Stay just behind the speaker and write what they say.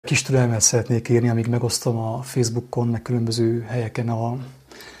Kis türelmet szeretnék kérni, amíg megosztom a Facebookon, meg különböző helyeken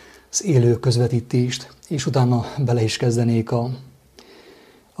az élő közvetítést, és utána bele is kezdenék a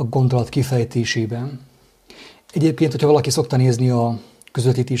gondolat kifejtésében. Egyébként, hogyha valaki szokta nézni a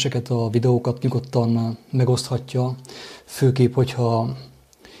közvetítéseket, a videókat, nyugodtan megoszthatja, főképp, hogyha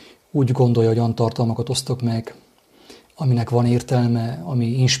úgy gondolja, hogy olyan tartalmakat osztok meg, aminek van értelme, ami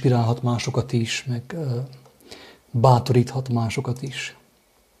inspirálhat másokat is, meg bátoríthat másokat is.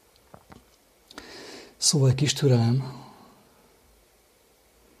 Szóval egy kis türelem.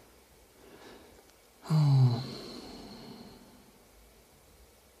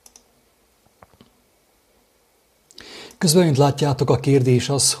 Közben, mint látjátok, a kérdés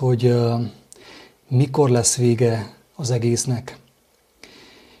az, hogy mikor lesz vége az egésznek.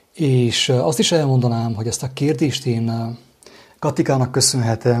 És azt is elmondanám, hogy ezt a kérdést én Katikának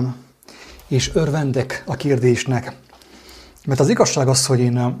köszönhetem, és örvendek a kérdésnek. Mert az igazság az, hogy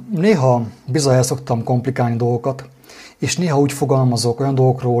én néha bizony el szoktam komplikálni dolgokat, és néha úgy fogalmazok, olyan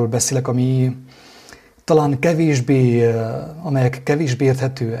dolgokról beszélek, talán amelyek kevésbé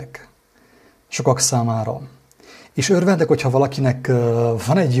érthetőek sokak számára. És örvendek, hogyha valakinek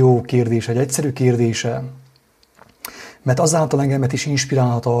van egy jó kérdés, egy egyszerű kérdése, mert azáltal engemet is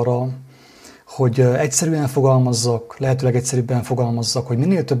inspirálhat arra, hogy egyszerűen fogalmazzak, lehetőleg egyszerűbben fogalmazzak, hogy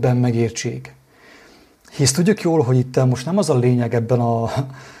minél többen megértsék. Hisz tudjuk jól, hogy itt most nem az a lényeg ebben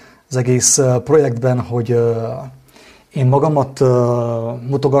az egész projektben, hogy én magamat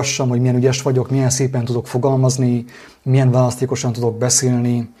mutogassam, hogy milyen ügyes vagyok, milyen szépen tudok fogalmazni, milyen választékosan tudok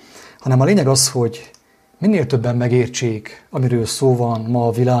beszélni, hanem a lényeg az, hogy minél többen megértsék, amiről szó van ma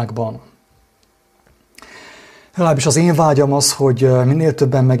a világban. Legalábbis az én vágyam az, hogy minél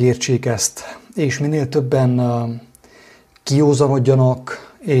többen megértsék ezt, és minél többen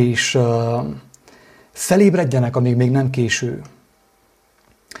kiózanodjanak, és felébredjenek, amíg még nem késő.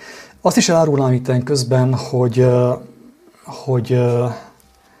 Azt is elárulnám itten közben, hogy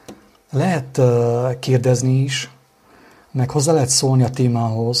lehet kérdezni is, meg hozzá lehet szólni a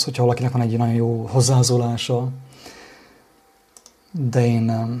témához, hogyha valakinek van egy nagyon jó hozzászólása. De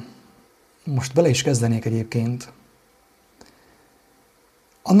én most bele is kezdenék egyébként.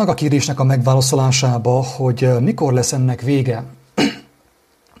 Annak a kérdésnek a megválaszolásába, hogy mikor lesz ennek vége.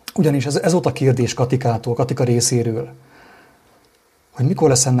 Ugyanis ez volt a kérdés Katikától, Katika részéről, hogy mikor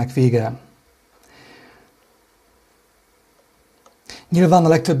lesz ennek vége. Nyilván a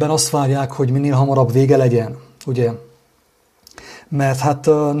legtöbben azt várják, hogy minél hamarabb vége legyen, ugye? Mert hát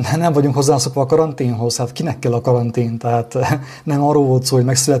nem vagyunk hozzászokva a karanténhoz, hát kinek kell a karantén? Tehát nem arról volt szó, hogy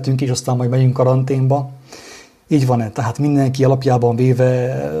megszületünk és aztán majd megyünk karanténba. Így van-e? Tehát mindenki alapjában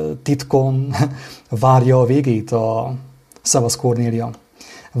véve titkon várja a végét Szevasz Kornélia.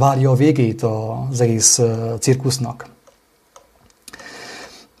 Várja a végét az egész cirkusznak.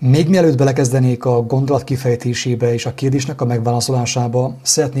 Még mielőtt belekezdenék a gondolat kifejtésébe és a kérdésnek a megválaszolásába,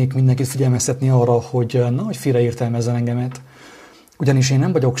 szeretnék mindenkit figyelmeztetni arra, hogy nehogy félreértelmezzen engemet. Ugyanis én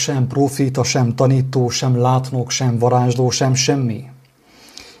nem vagyok sem proféta, sem tanító, sem látnok, sem varázsló, sem semmi.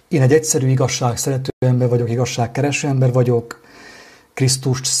 Én egy egyszerű igazság szerető ember vagyok, igazságkereső ember vagyok,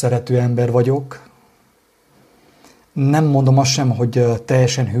 Krisztust szerető ember vagyok. Nem mondom azt sem, hogy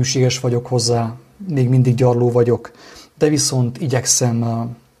teljesen hűséges vagyok hozzá, még mindig gyarló vagyok, de viszont igyekszem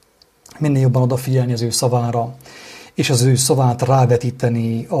minél jobban odafigyelni az ő szavára, és az ő szavát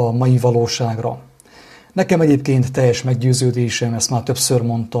rávetíteni a mai valóságra. Nekem egyébként teljes meggyőződésem, ezt már többször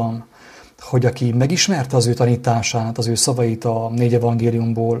mondtam, hogy aki megismerte az ő tanítását, az ő szavait a 4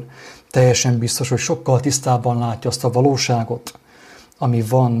 evangéliumból, teljesen biztos, hogy sokkal tisztábban látja azt a valóságot, ami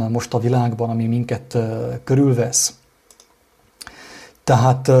van most a világban, ami minket körülvesz.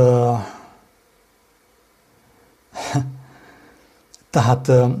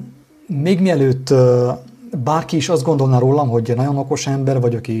 Tehát még mielőtt bárki is azt gondolná rólam, hogy nagyon okos ember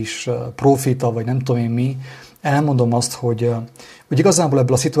vagyok, és profita, vagy nem tudom én mi, elmondom azt, hogy igazából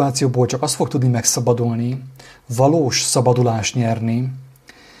ebből a szituációból csak az fog tudni megszabadulni, valós szabadulást nyerni,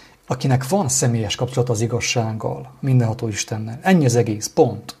 akinek van személyes kapcsolat az igazsággal, mindenható Istennel. Ennyi az egész,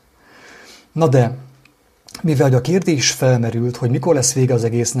 pont. Na de, mivel a kérdés felmerült, hogy mikor lesz vége az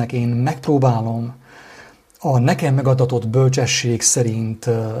egésznek, én megpróbálom a nekem megadatott bölcsesség szerint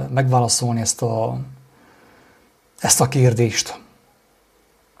megválaszolni ezt a kérdést.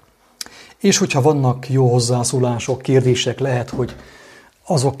 És hogyha vannak jó hozzászólások, kérdések, lehet, hogy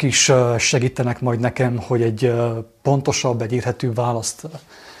azok is segítenek majd nekem, hogy egy pontosabb, egy érthetőbb választ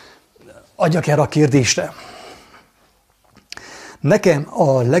adjak erre a kérdésre. Nekem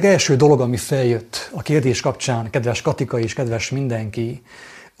a legelső dolog, ami feljött a kérdés kapcsán, kedves Katika és kedves mindenki,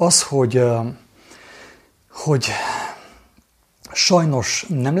 az, hogy sajnos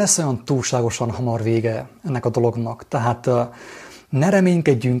nem lesz olyan túlságosan hamar vége ennek a dolognak. Tehát ne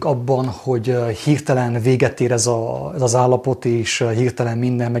reménykedjünk abban, hogy hirtelen véget ér ez az állapot, és hirtelen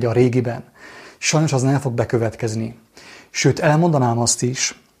minden megy a régiben. Sajnos az nem fog bekövetkezni. Sőt, elmondanám azt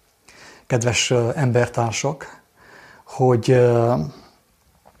is, kedves embertársak, hogy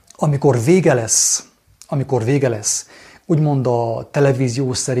amikor vége lesz, úgymond a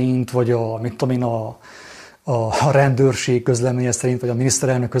televízió szerint, vagy a rendőrség közleménye szerint, vagy a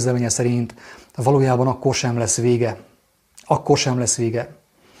miniszterelnök közleménye szerint, valójában akkor sem lesz vége. Akkor sem lesz vége.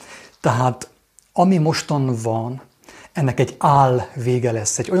 Tehát ami mostan van, ennek egy vége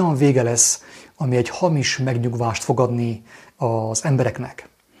lesz. Egy olyan vége lesz, ami egy hamis megnyugvást fog adni az embereknek.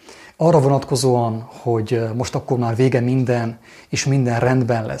 Arra vonatkozóan, hogy most akkor már vége minden, és minden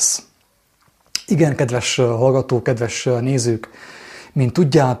rendben lesz. Igen, kedves hallgatók, kedves nézők, mint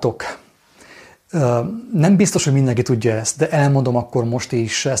tudjátok, nem biztos, hogy mindenki tudja ezt, de elmondom akkor most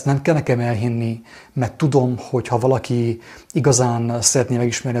is, ezt nem kell nekem elhinni, mert tudom, hogy ha valaki igazán szeretné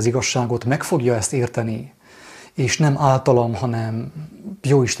megismerni az igazságot, meg fogja ezt érteni, és nem általam, hanem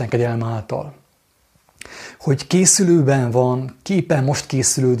Jóisten kegyelme által. Hogy készülőben van, képen most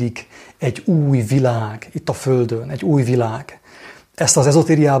készülődik egy új világ itt a Földön, egy új világ. Ezt az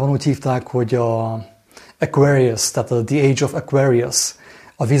ezotériában úgy hívták, hogy a Aquarius, tehát a The Age of Aquarius,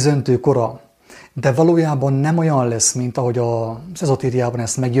 a vízöntő kora. De valójában nem olyan lesz, mint ahogy az ezotériában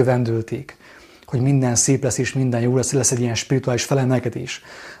ezt megjövendölték, hogy minden szép lesz és minden jó lesz egy ilyen spirituális felemelkedés.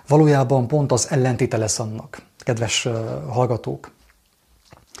 Valójában pont az ellentéte lesz annak, kedves hallgatók.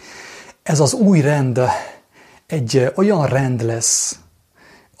 Ez az új rend egy olyan rend lesz,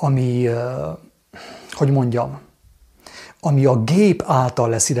 ami, ami a gép által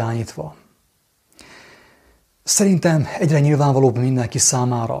lesz irányítva. Szerintem egyre nyilvánvalóbb mindenki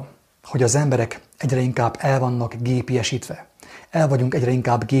számára, hogy az emberek egyre inkább el vannak gépiesítve. El vagyunk egyre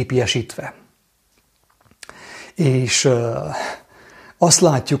inkább gépiesítve. És azt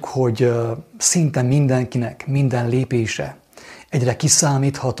látjuk, hogy szinte mindenkinek, minden lépése egyre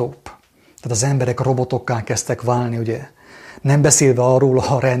kiszámíthatóbb. Tehát az emberek robotokká kezdtek válni, ugye. Nem beszélve arról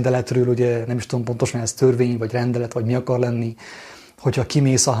a rendeletről, ugye nem is tudom pontosan, ez törvény, vagy rendelet, vagy mi akar lenni, hogyha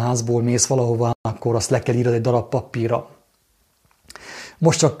kimész a házból, mész valahová, akkor azt le kell írni egy darab papírra.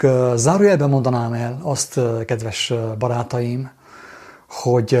 Most csak zárójelben mondanám el azt, kedves barátaim,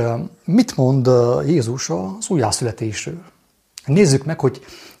 hogy mit mond Jézus az újjászületésről. Nézzük meg, hogy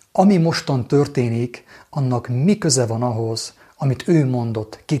ami mostan történik, annak mi köze van ahhoz, amit ő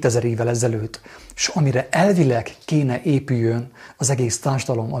mondott 2000 évvel ezelőtt, és amire elvileg kéne épüljön az egész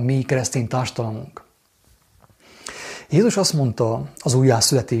társadalom, a mi keresztény társadalmunk. Jézus azt mondta az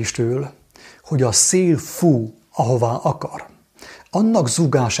újjászületéstől, hogy a szél fú, ahová akar. Annak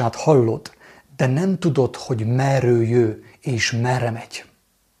zúgását hallod, de nem tudod, hogy merről jő és merre megy.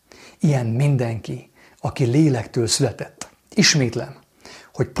 Ilyen mindenki, aki lélektől született. Ismétlem,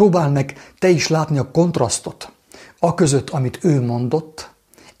 hogy próbáld meg te is látni a kontrasztot, aközött, amit ő mondott,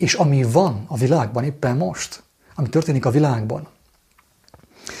 és ami van a világban éppen most, ami történik a világban.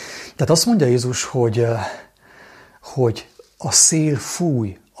 Tehát azt mondja Jézus, hogy a szél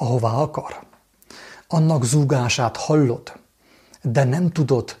fúj, ahová akar. Annak zúgását hallod, de nem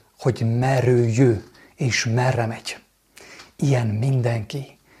tudod, hogy merről jő és merre megy. Ilyen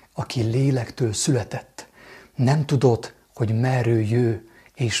mindenki, aki lélektől született. Nem tudod, hogy merről jő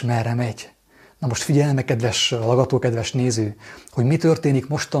és merre megy. Na most figyelj meg, kedves hallgató, kedves néző, hogy mi történik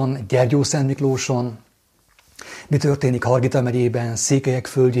mostan Gyergyószentmiklóson, mi történik Hargita megyében,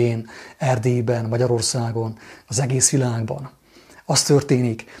 Székelyekföldjén, Erdélyben, Magyarországon, az egész világban. Az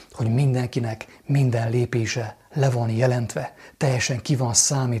történik, hogy mindenkinek minden lépése le van jelentve, teljesen ki van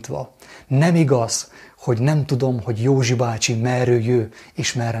számítva. Nem igaz, hogy nem tudom, hogy Józsi bácsi merről jő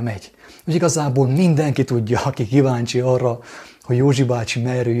és merre megy. Úgy igazából mindenki tudja, aki kíváncsi arra, hogy Józsi bácsi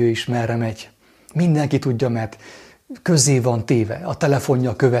merről jő és merre megy. Mindenki tudja, mert közzé van téve, a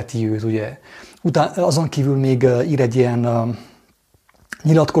telefonja követi őt, ugye. Azon kívül még ír egy ilyen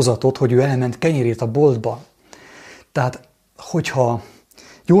nyilatkozatot, hogy ő elment kenyérét a boltba. Tehát, hogyha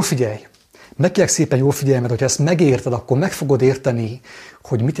jól figyelj, meg kérlek szépen jól figyelj, mert hogyha ezt megérted, akkor meg fogod érteni,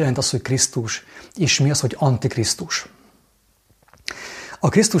 hogy mit jelent az, hogy Krisztus, és mi az, hogy Antikrisztus. A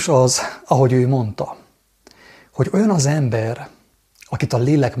Krisztus az, ahogy ő mondta, hogy olyan az ember, akit a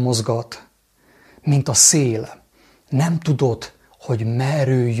lélek mozgat, mint a szél. Nem tudod, hogy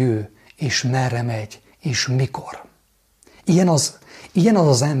merről jő, és merre megy, és mikor. Ilyen az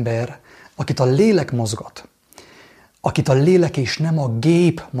az ember, akit a lélek mozgat. Akit a lélek és nem a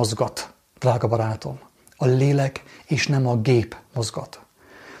gép mozgat, drága barátom. A lélek és nem a gép mozgat.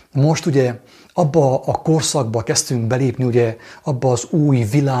 Most ugye abba a korszakba kezdtünk belépni, ugye abba az új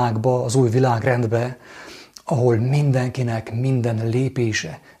világba, az új világrendbe, ahol mindenkinek minden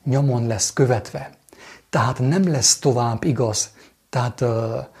lépése nyomon lesz követve. Tehát nem lesz tovább igaz, tehát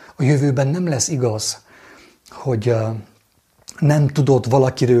a jövőben nem lesz igaz, hogy nem tudod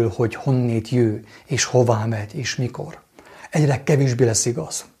valakiről, hogy honnét jő, és hová megy, és mikor. Egyre kevésbé lesz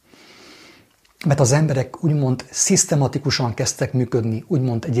igaz. Mert az emberek úgymond szisztematikusan kezdtek működni,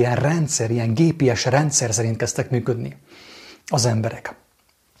 úgymond egy ilyen rendszer, ilyen GPS rendszer szerint kezdtek működni az emberek.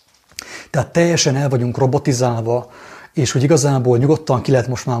 Tehát teljesen el vagyunk robotizálva, és hogy igazából nyugodtan ki lehet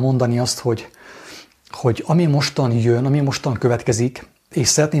most már mondani azt, hogy ami mostan jön, ami mostan következik, és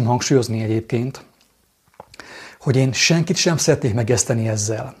szeretném hangsúlyozni egyébként, hogy én senkit sem szeretnék megeszteni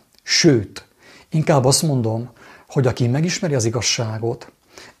ezzel. Sőt, inkább azt mondom, hogy aki megismeri az igazságot,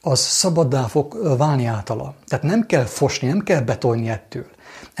 az szabaddá fog válni általa. Tehát nem kell fosni, nem kell betolni ettől.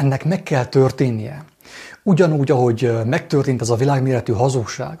 Ennek meg kell történnie. Ugyanúgy, ahogy megtörtént ez a világméretű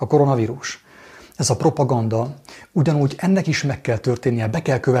hazugság, a koronavírus, ez a propaganda, ugyanúgy ennek is meg kell történnie, be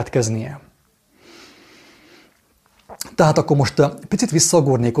kell következnie. Tehát akkor most picit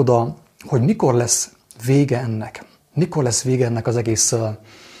visszagornék oda, hogy mikor lesz vége ennek. Mikor lesz vége ennek az egész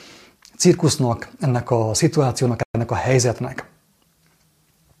cirkusznak, ennek a szituációnak, ennek a helyzetnek.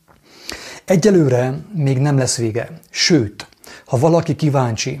 Egyelőre még nem lesz vége. Sőt, ha valaki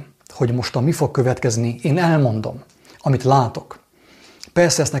kíváncsi, hogy most mi fog következni, én elmondom, amit látok.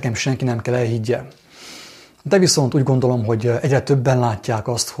 Persze ezt nekem senki nem kell elhiggye. De viszont úgy gondolom, hogy egyre többen látják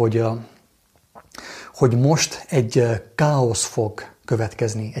azt, hogy most egy káosz fog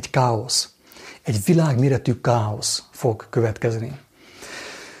következni. Egy káosz. Egy világméretű káosz fog következni.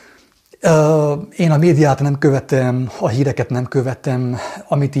 Én a médiát nem követem, a híreket nem követem,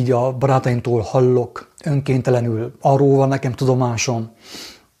 amit így a barátaimtól hallok önkéntelenül, arról van nekem tudomásom.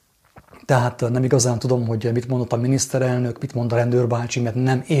 Tehát nem igazán tudom, hogy mit mondott a miniszterelnök, mit mond a rendőrbácsi, mert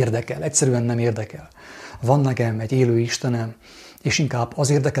nem érdekel, egyszerűen nem érdekel. Van nekem egy élő Istenem, és inkább az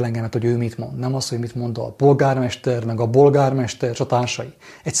érdekel engemet, hogy ő mit mond. Nem az, hogy mit mond a polgármester, meg a bolgármester és a társai.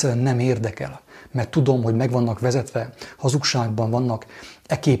 Egyszerűen nem érdekel, mert tudom, hogy meg vannak vezetve, hazugságban vannak,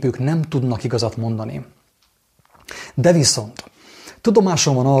 képük nem tudnak igazat mondani. De viszont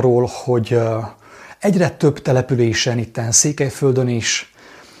tudomásom van arról, hogy egyre több településen, itten Székelyföldön is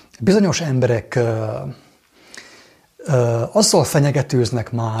bizonyos emberek azzal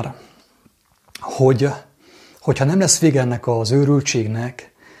fenyegetőznek már, hogyha nem lesz vége ennek az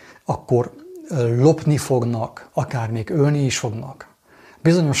őrültségnek, akkor lopni fognak, akár még ölni is fognak.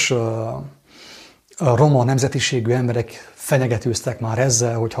 Bizonyos roma nemzetiségű emberek fenyegetőztek már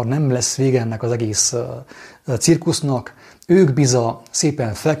ezzel, hogy ha nem lesz vége ennek az egész cirkusznak, ők biza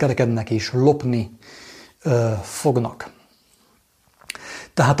szépen felkerekednek és lopni fognak.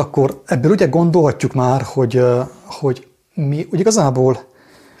 Tehát akkor ebből ugye gondolhatjuk már, hogy mi úgy igazából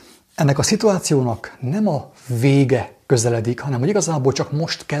ennek a szituációnak nem a vége közeledik, hanem hogy igazából csak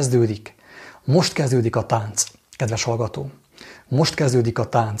most kezdődik. Most kezdődik a tánc, kedves hallgató. Most kezdődik a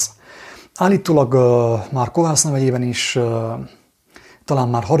tánc. Állítólag már Kovász megyében is, talán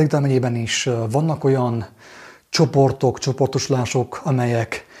már Harangda megyében is vannak olyan csoportok, csoportosulások,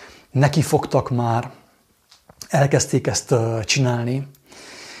 amelyek nekifogtak már, elkezdték ezt csinálni,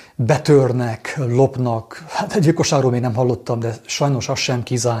 betörnek, lopnak. Hát egy gyilkosságról még nem hallottam, de sajnos az sem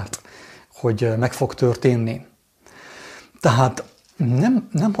kizárt, hogy meg fog történni. Tehát nem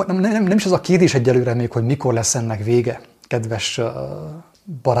is az a kérdés egyelőre még, hogy mikor lesz ennek vége, kedves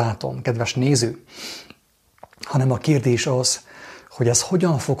barátom, kedves néző, hanem a kérdés az, hogy ez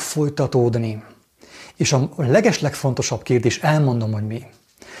hogyan fog folytatódni. És a legeslegfontosabb kérdés, elmondom, hogy mi.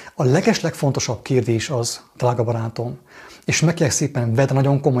 A legeslegfontosabb kérdés az, drága barátom, és megkérlek szépen, vedd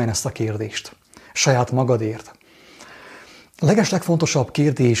nagyon komolyan ezt a kérdést, saját magadért. A legeslegfontosabb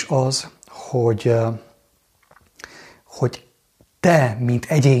kérdés az, hogy te, mint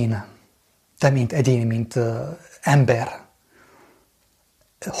egyén, mint ember,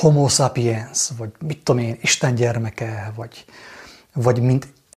 homo sapiens, vagy mit tudom én, Isten gyermeke, vagy mint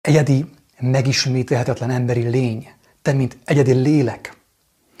egyedi, megismételhetetlen emberi lény, te, mint egyedi lélek,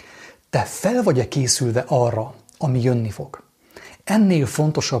 te fel vagy-e készülve arra, ami jönni fog? Ennél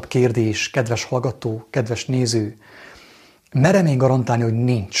fontosabb kérdés, kedves hallgató, kedves néző, merem én garantálni, hogy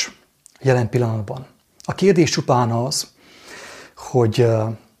nincs jelen pillanatban. A kérdés csupán az, hogy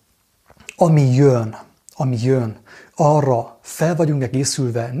ami jön, arra fel vagyunk-e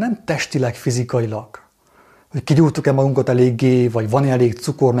készülve, nem testileg, fizikailag, hogy kigyúrtuk-e magunkat eléggé, vagy van-e elég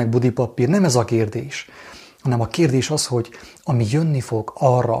cukor, meg budipapír, nem ez a kérdés, hanem a kérdés az, hogy ami jönni fog,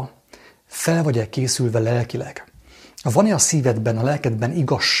 arra fel vagy-e készülve lelkileg. Van-e a szívedben, a lelkedben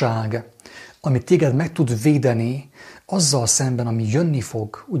igazság, ami téged meg tud védeni azzal szemben, ami jönni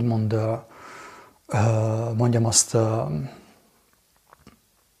fog, úgymond, mondjam azt,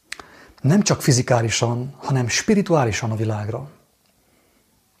 nem csak fizikálisan, hanem spirituálisan a világra.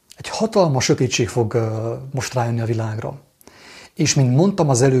 Egy hatalmas sötétség fog most rájönni a világra. És mint mondtam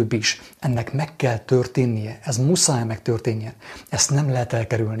az előbb is, ennek meg kell történnie, ez muszáj megtörténnie, ezt nem lehet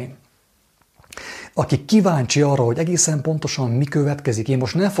elkerülni. Aki kíváncsi arra, hogy egészen pontosan mi következik, én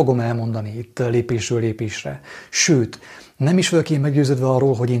most nem fogom elmondani itt lépésről lépésre. Sőt, nem is vagyok én meggyőződve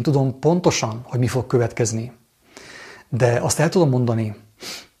arról, hogy én tudom pontosan, hogy mi fog következni. De azt el tudom mondani,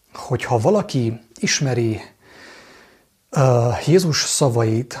 hogy ha valaki ismeri Jézus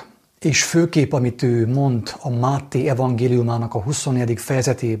szavait, és főképp, amit ő mond a Máté evangéliumának a 24.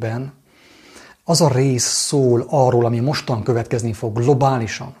 fejezetében, az a rész szól arról, ami mostan következni fog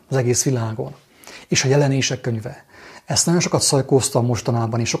globálisan, az egész világon. És a jelenések könyve. Ezt nagyon sokat szajkóztam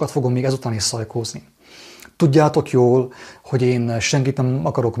mostanában, és sokat fogom még ezután is szajkózni. Tudjátok jól, hogy én senkit nem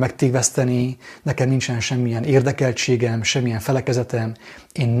akarok megtéveszteni, nekem nincsen semmilyen érdekeltségem, semmilyen felekezetem,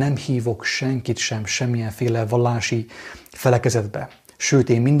 én nem hívok senkit sem semmilyenféle vallási felekezetbe. Sőt,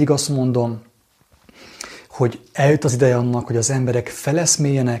 én mindig azt mondom, hogy eljött az ideje annak, hogy az emberek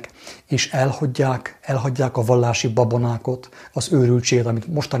feleszméljenek, és elhagyják a vallási babonákot, az őrültséget, amit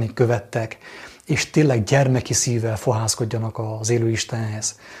mostani követtek, és tényleg gyermeki szívvel fohászkodjanak az élő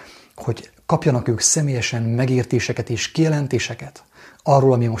Istenhez, hogy kapjanak ők személyesen megértéseket és kijelentéseket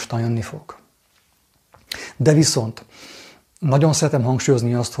arról, ami mostan jönni fog. De viszont nagyon szeretem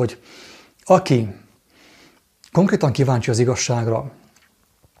hangsúlyozni azt, hogy aki konkrétan kíváncsi az igazságra,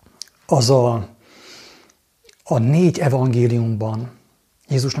 az a 4 evangéliumban,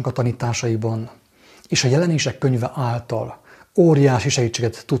 Jézusnak a tanításaiban és a jelenések könyve által óriási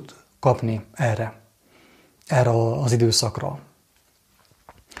segítséget tud kapni erre az időszakra.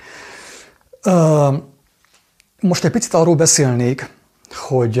 Most egy picit arról beszélnék,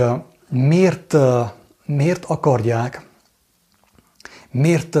 hogy miért akarják,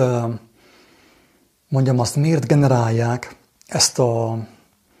 miért generálják ezt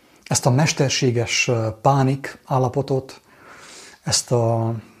a mesterséges pánik állapotot, ezt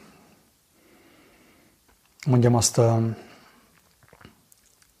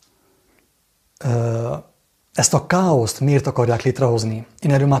a káoszt miért akarják létrehozni.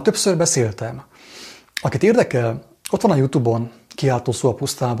 Én erről már többször beszéltem. Akit érdekel, ott van a YouTube-on, Kiáltó szó a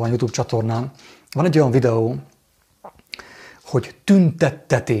pusztában, a YouTube csatornán, van egy olyan videó, hogy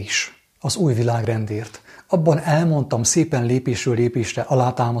tüntettetés az új világrendért. Abban elmondtam szépen lépésről lépésre,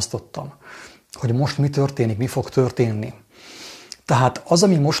 alátámasztottam, hogy most mi történik, mi fog történni. Tehát az,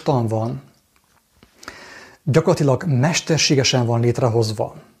 ami mostan van, gyakorlatilag mesterségesen van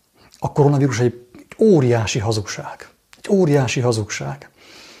létrehozva. A koronavírus egy óriási hazugság. Egy óriási hazugság.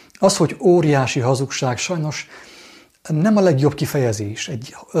 Az, hogy óriási hazugság, sajnos nem a legjobb kifejezés.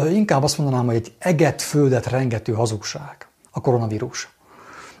 Inkább azt mondanám, hogy egy eget földet rengető hazugság a koronavírus.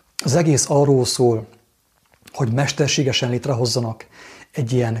 Az egész arról szól, hogy mesterségesen létrehozzanak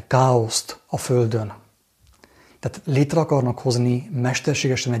egy ilyen káoszt a Földön. Tehát létre akarnak hozni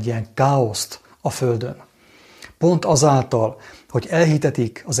mesterségesen egy ilyen káoszt a Földön. Pont azáltal, hogy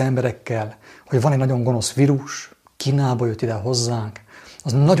elhitetik az emberekkel, hogy van egy nagyon gonosz vírus, Kínába jött ide hozzánk,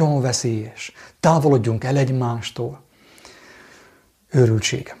 az nagyon veszélyes, távolodjunk el egymástól.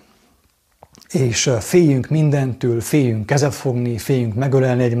 Őrültség. És féljünk mindentől, féljünk kezet fogni, féljünk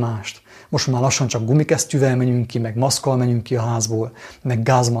megölelni egymást. Most már lassan csak gumikesztyűvel menjünk ki, meg maszkkal menjünk ki a házból, meg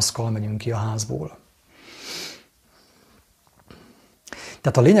gázmaszkkal menjünk ki a házból.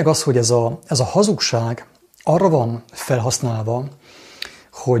 Tehát a lényeg az, hogy ez a hazugság arra van felhasználva,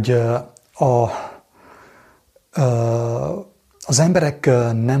 hogy az emberek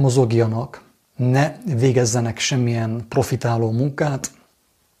ne mozogjanak, ne végezzenek semmilyen profitáló munkát,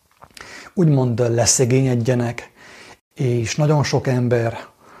 úgymond leszegényedjenek, és nagyon sok ember,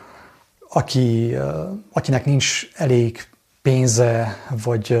 akinek nincs elég pénze,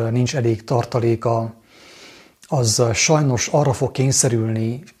 vagy nincs elég tartaléka, az sajnos arra fog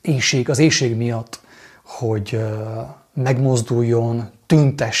kényszerülni az éhség miatt, hogy megmozduljon,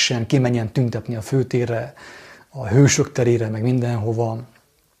 tüntessen, kimenjen tüntetni a főtérre, a hősök terére, meg mindenhova.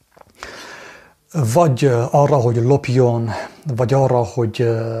 Vagy arra, hogy lopjon, vagy arra, hogy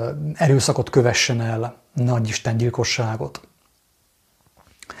erőszakot kövessen el, nagy istengyilkosságot.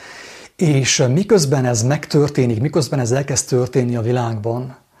 És miközben ez megtörténik, miközben ez elkezd történni a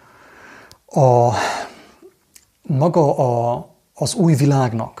világban, az új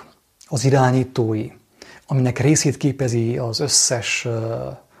világnak az irányítói, aminek részét képezi az összes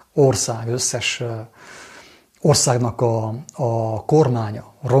ország, összes országnak a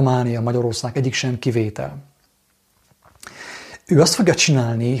kormánya, Románia, Magyarország egyik sem kivétel. Ő azt fogja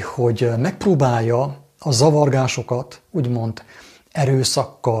csinálni, hogy megpróbálja a zavargásokat úgymond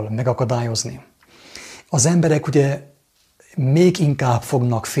erőszakkal megakadályozni. Az emberek ugye még inkább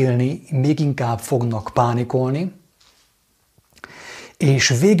fognak félni, még inkább fognak pánikolni, és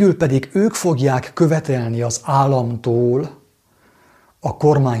végül pedig ők fogják követelni az államtól, a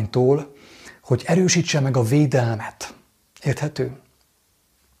kormánytól, hogy erősítse meg a védelmet. Érthető?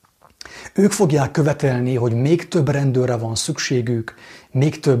 Ők fogják követelni, hogy még több rendőrre van szükségük,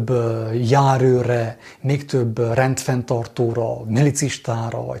 még több járőrre, még több rendfenntartóra,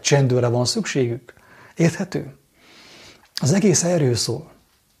 milicistára, vagy csendőrre van szükségük. Érthető? Az egész erről szól,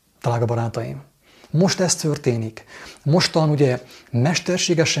 drága barátaim. Most ez történik. Mostan ugye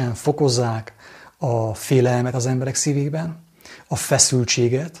mesterségesen fokozzák a félelmet az emberek szívében, a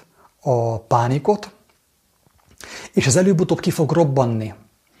feszültséget, a pánikot, és ez előbb-utóbb ki fog robbanni.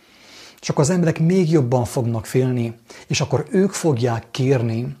 Csak az emberek még jobban fognak félni, és akkor ők fogják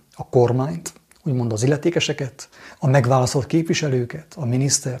kérni a kormányt, úgymond az illetékeseket, a megválasztott képviselőket, a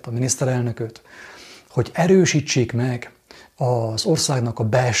minisztert, a miniszterelnököt, hogy erősítsék meg az országnak a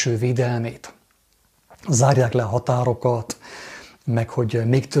belső védelmét. Zárják le a határokat, meg hogy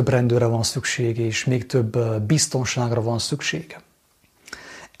még több rendőrre van szükség, és még több biztonságra van szükség.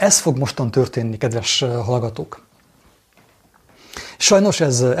 Ez fog mostan történni, kedves hallgatók. Sajnos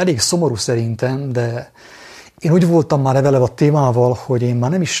ez elég szomorú szerintem, de én úgy voltam már vele a témával, hogy én már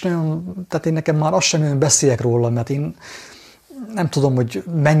nem is nagyon, tehát én nekem már azt sem olyan beszéljek róla, mert én nem tudom, hogy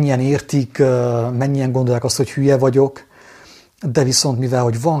mennyien értik, mennyien gondolják azt, hogy hülye vagyok, de viszont mivel,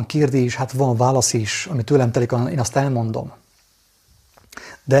 hogy van kérdés, hát van válasz is, ami tőlem telik, én azt elmondom.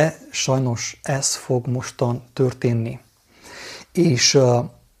 De sajnos ez fog mostan történni. És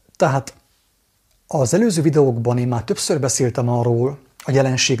tehát az előző videókban én már többször beszéltem arról, a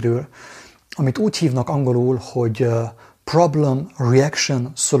jelenségről, amit úgy hívnak angolul, hogy problem,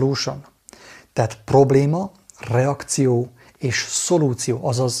 reaction, solution. Tehát probléma, reakció és szolúció,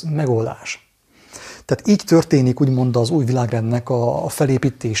 azaz megoldás. Tehát így történik úgymond az új világrendnek a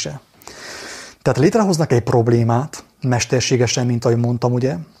felépítése. Tehát létrehoznak egy problémát, mesterségesen, mint ahogy mondtam,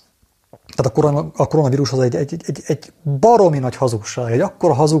 ugye. Tehát a koronavírus az egy baromi nagy hazugság, egy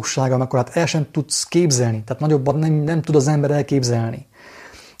akkora hazugság, amikor hát el sem tudsz képzelni, tehát nagyobban nem tud az ember elképzelni.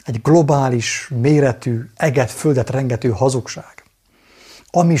 Egy globális, méretű, eget, földet rengető hazugság.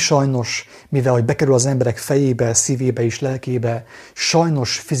 Ami sajnos, mivel hogy bekerül az emberek fejébe, szívébe és lelkébe,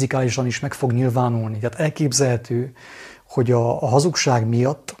 sajnos fizikálisan is meg fog nyilvánulni. Tehát elképzelhető, hogy a hazugság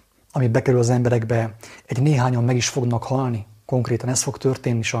miatt, ami bekerül az emberekbe, egy néhányan meg is fognak halni. Konkrétan ez fog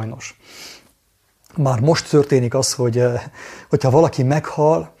történni sajnos. Már most történik az, hogyha valaki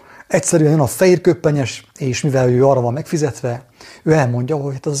meghal, egyszerűen jön a fehérköppenyes, és mivel ő arra van megfizetve, ő elmondja,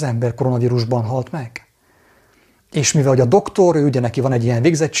 hogy az ember koronavírusban halt meg. És mivel hogy a doktor, ő ugye neki van egy ilyen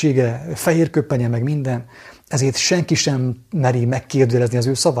végzettsége, fehérköppenye, meg minden, ezért senki sem meri megkérdőjelezni az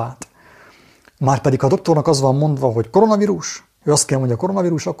ő szavát. Márpedig ha a doktornak az van mondva, hogy koronavírus, ő azt kell mondja,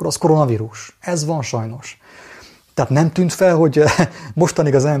 koronavírus, akkor az koronavírus. Ez van sajnos. Tehát nem tűnt fel, hogy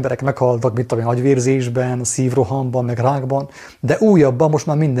mostanig az emberek meghaltak, mint a agyvérzésben, szívrohamban, meg rákban, de újabban most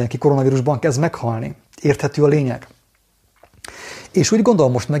már mindenki koronavírusban kezd meghalni. Érthető a lényeg? És úgy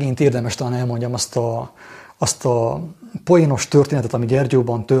gondolom, most megint érdemes talán elmondjam azt a poénos történetet, ami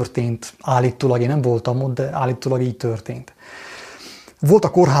Gyergyóban történt, állítólag, én nem voltam ott, de állítólag így történt. Volt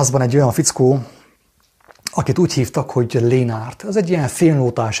a kórházban egy olyan fickó, akit úgy hívtak, hogy Lénárt. Ez egy ilyen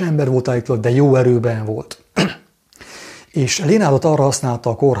félnótás ember volt állítólag, de jó erőben volt. És Lénárdot arra használta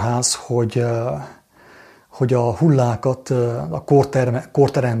a kórház, hogy a hullákat a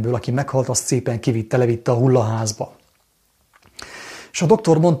kórteremből, aki meghalt, azt szépen levitte a hullaházba. És a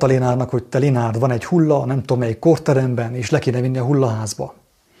doktor mondta Lénárdnak, hogy te Lénárd, van egy hulla, nem tudom melyik kórteremben, és le kéne vinni a hullaházba.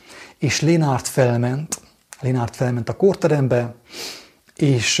 És Lénárd felment a kórterembe,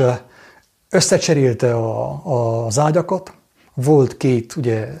 és összecserélte az ágyakat. Volt két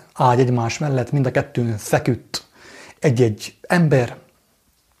ugye, ágy egymás mellett, mind a kettőn feküdt egy-egy ember,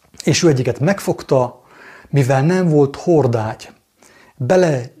 és ő egyiket megfogta, mivel nem volt hordágy,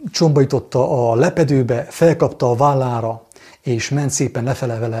 belecsombította a lepedőbe, felkapta a vállára, és ment szépen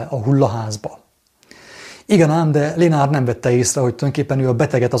lefele vele a hullaházba. Igen ám, de Lénárd nem vette észre, hogy tulajdonképpen ő a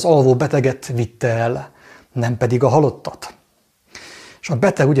beteget, az alvó beteget vitte el, nem pedig a halottat. És a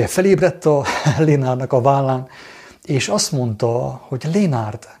beteg ugye felébredt a Lénárdnak a vállán, és azt mondta, hogy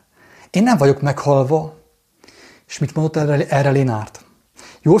Lénárd, én nem vagyok meghalva. És mit mondott erre Lénárd?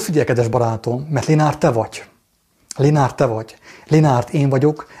 Jól figyelj, kedves barátom, mert Lénárd te vagy. Lénárd te vagy. Lénárd én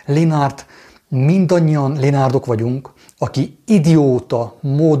vagyok. Lénárd Mindannyian lénárdok vagyunk, aki idióta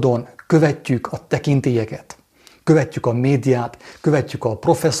módon követjük a tekintélyeket, követjük a médiát, követjük a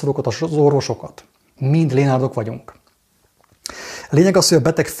professzorokat, az orvosokat. Mind lénárdok vagyunk. Lényeg az, hogy a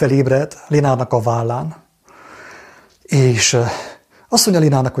beteg felébred Lénárnak a vállán, és azt mondja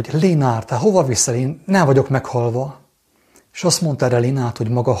Lénárnak, hogy Lénár, te hova viszel, én nem vagyok meghalva. És azt mondta erre Lénár, hogy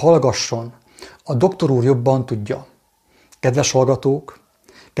maga hallgasson, a doktor úr jobban tudja. Kedves hallgatók,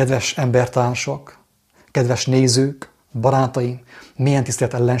 kedves embertársak, kedves nézők, barátaim, milyen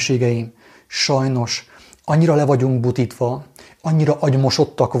tisztelt ellenségeim, sajnos annyira le vagyunk butítva, annyira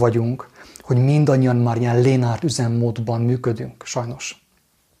agymosodtak vagyunk, hogy mindannyian már ilyen Lénárt üzemmódban működünk, sajnos.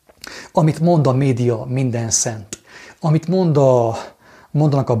 Amit mond a média, minden szent. Amit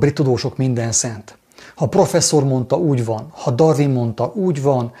mondanak a brit tudósok, minden szent. Ha a professzor mondta, úgy van. Ha Darwin mondta, úgy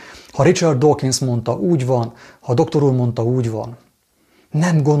van. Ha Richard Dawkins mondta, úgy van. Ha a doktor úr mondta, úgy van.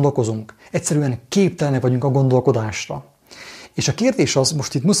 Nem gondolkozunk. Egyszerűen képtelenek vagyunk a gondolkodásra. És a kérdés az,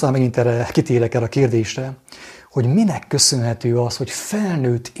 most itt muszáj megint kitérek erre a kérdésre, hogy minek köszönhető az, hogy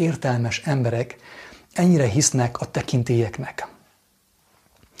felnőtt, értelmes emberek ennyire hisznek a tekintélyeknek.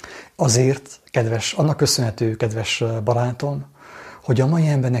 Azért, annak köszönhető, kedves barátom, hogy a mai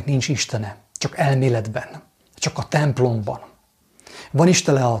embernek nincs Istene, csak elméletben, csak a templomban. Van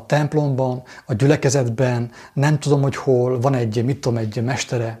Istene a templomban, a gyülekezetben, nem tudom, hogy hol, van egy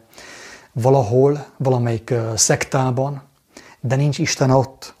mestere valahol, valamelyik szektában, de nincs Isten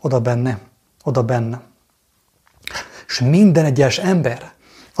ott, oda benne. És minden egyes ember,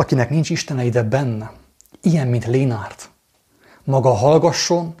 akinek nincs Istene ide benne, ilyen, mint Lénárt, maga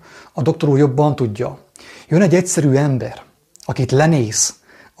hallgasson, a doktor úr jobban tudja. Jön egy egyszerű ember, akit lenéz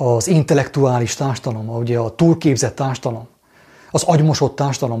az intellektuális társadalom, ugye a túlképzett társadalom, az agymosott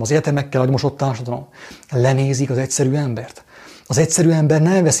társadalom, az egyetemekkel agymosott társadalom, lenézik az egyszerű embert. Az egyszerű ember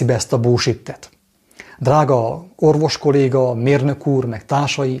nem veszi be ezt a bullshit-et. Drága orvos kolléga, mérnök úr, meg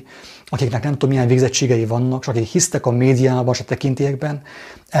társai, akiknek nem tudom milyen végzettségei vannak, és akik hisztek a médiában és a tekintélyekben,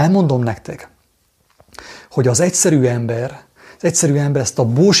 elmondom nektek, hogy az egyszerű ember ezt a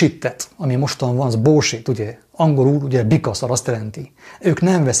bullshit-et, ami mostan van, az bullshit, ugye, angolul ugye bikaszar, azt jelenti. Ők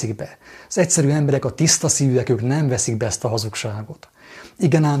nem veszik be. Az egyszerű emberek, a tiszta szívűek, ők nem veszik be ezt a hazugságot.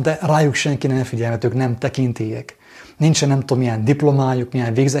 Igen ám, de rájuk senki nem figyel, mert ők nem tekintélyek. Nincsen nem tudom milyen diplomájuk,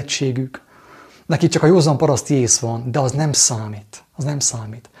 milyen végzettségük. Neki csak a józan paraszti ész van, de az nem számít. Az nem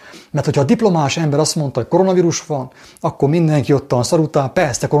számít. Mert hogyha a diplomás ember azt mondta, hogy koronavírus van, akkor mindenki ottan szarutál,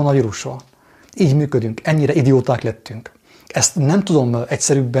 persze koronavírus van. Így működünk, ennyire idióták lettünk. Ezt nem tudom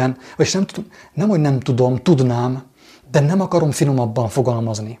egyszerűbben, vagyis nem tudnám, de nem akarom finomabban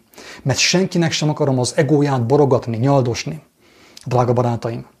fogalmazni. Mert senkinek sem akarom az egóját borogatni, nyaldosni, drága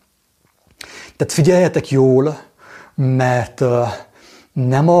barátaim. Tehát figyeljetek jól, mert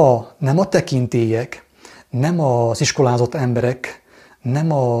nem a tekintélyek, nem az iskolázott emberek,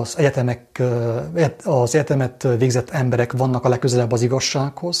 nem az egyetemet végzett emberek vannak a legközelebb az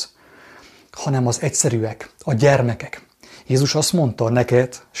igazsághoz, hanem az egyszerűek, a gyermekek. Jézus azt mondta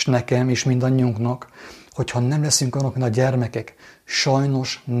neked, és nekem, és mindannyiunknak, hogy ha nem leszünk olyanok, mint a gyermekek,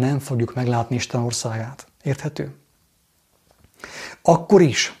 sajnos nem fogjuk meglátni Isten országát. Érthető?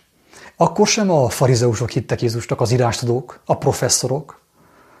 Akkor sem a farizeusok hittek Jézusnak, az írástudók, a professzorok,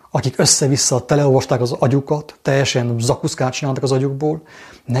 akik össze-vissza teleolvasták az agyukat, teljesen zakuszkát csináltak az agyukból,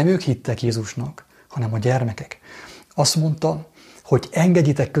 nem ők hittek Jézusnak, hanem a gyermekek. Azt mondta, hogy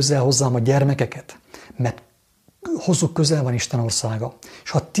engedjitek közel hozzám a gyermekeket, mert hozzuk közel van Isten országa. És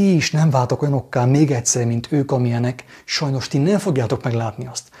ha ti is nem váltok olyanokká még egyszer, mint ők, amilyenek, sajnos ti nem fogjátok meglátni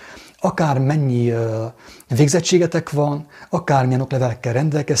azt. Akár mennyi végzettségetek van, akármilyen oklevelekkel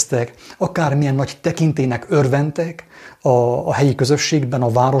rendelkeztek, akármilyen nagy tekintélynek örventek a helyi közösségben,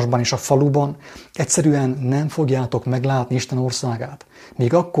 a városban és a faluban, egyszerűen nem fogjátok meglátni Isten országát.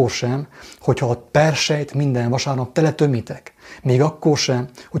 Még akkor sem, hogyha a persejt minden vasárnap teletömitek. Még akkor sem,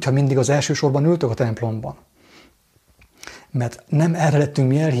 hogyha mindig az első sorban ültök a templomban. Mert nem erre lettünk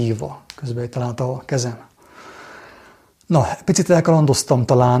mi elhívva, közben találta a kezem. Na, picit elkalandoztam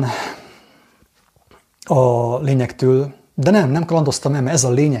talán a lényektől, de nem kalandoztam el, mert ez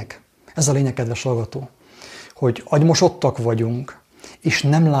a lényeg, kedves hallgató, hogy agymosodtak vagyunk, és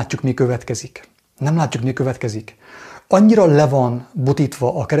nem látjuk, mi következik. Annyira le van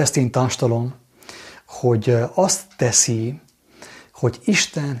butítva a keresztény társadalom, hogy azt teszi, hogy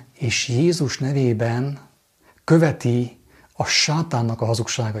Isten és Jézus nevében követi a sátánnak a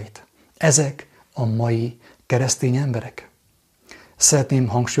hazugságait. Ezek a mai keresztény emberek. Szeretném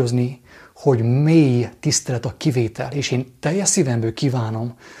hangsúlyozni, hogy mély tisztelet a kivétel, és én teljes szívemből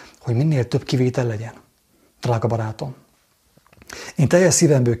kívánom, hogy minél több kivétel legyen. Drága barátom. Én teljes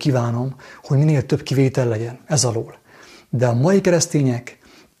szívemből kívánom, hogy minél több kivétel legyen ez alól. De a mai keresztények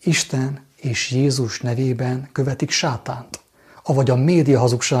Isten és Jézus nevében követik sátánt, avagy a média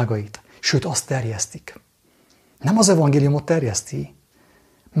hazugságait, sőt azt terjesztik. Nem az evangéliumot terjeszti,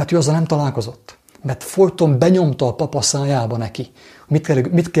 mert ő azzal nem találkozott, mert folyton benyomta a papa szájába neki,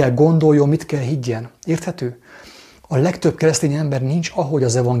 mit kell gondoljon, mit kell higgyen. Érthető? A legtöbb keresztény ember nincs, ahogy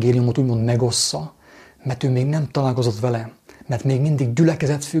az evangéliumot úgymond megossza, mert ő még nem találkozott vele, mert még mindig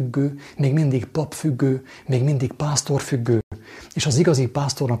gyülekezetfüggő, még mindig papfüggő, még mindig pásztorfüggő, és az igazi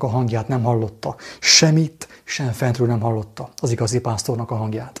pásztornak a hangját nem hallotta. Semmit, sem fentről nem hallotta az igazi pásztornak a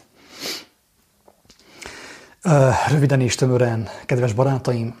hangját. Röviden és tömören, kedves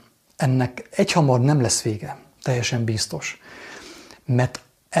barátaim, ennek egyhamar nem lesz vége, teljesen biztos. Mert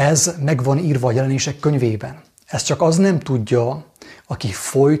ez meg van írva a jelenések könyvében. Ez csak az nem tudja, aki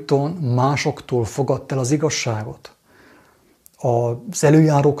folyton másoktól fogadta el az igazságot. Az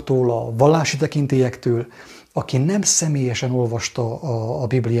előjáróktól, a vallási tekintélyektől, aki nem személyesen olvasta a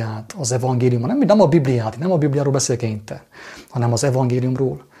Bibliát, az evangéliumot, nem a Bibliát, nem a Bibliáról beszélek én te, hanem az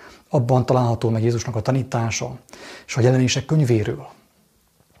evangéliumról. Abban található meg Jézusnak a tanítása, és a jelenések könyvéről.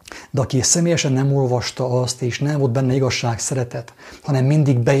 De aki személyesen nem olvasta azt, és nem volt benne igazság, szeretet, hanem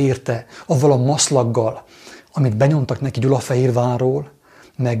mindig beérte avval a maszlaggal, amit benyomtak neki Gyulafehérvárról,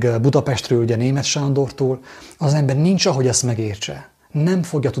 meg Budapestről, ugye Németh Sándortól, az ember nincs, ahogy ezt megértse. Nem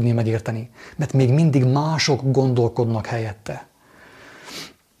fogja tudni megérteni, mert még mindig mások gondolkodnak helyette.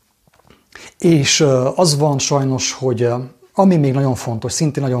 És az van sajnos, hogy ami még nagyon fontos,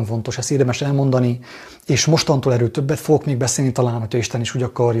 szintén nagyon fontos, ezt érdemes elmondani, és mostantól erről többet fogok még beszélni talán, hogyha Isten is úgy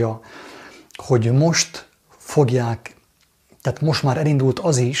akarja, hogy most fogják, tehát most már elindult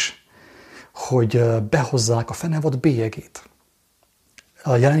az is, hogy behozzák a fenevad bélyegét.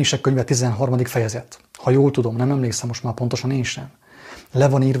 A Jelenések könyve 13. fejezet. Ha jól tudom, nem emlékszem most már pontosan én sem. Le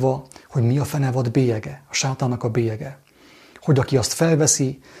van írva, hogy mi a fenevad bélyege, a sátának a bélyege. Hogy aki azt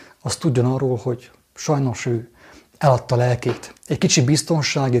felveszi, az tudjon arról, hogy sajnos ő eladta lelkét. Egy kicsi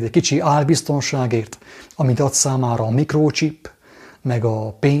biztonságért, egy kicsi álbiztonságért, amit ad számára a mikrochip, meg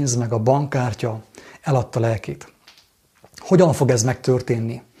a pénz, meg a bankkártya, eladta lelkét. Hogyan fog ez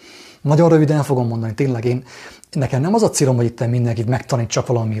megtörténni? Nagyon röviden fogom mondani, tényleg nekem nem az a célom, hogy itt mindenkit megtanítsak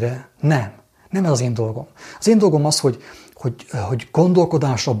valamire. Nem ez az én dolgom. Az én dolgom az, hogy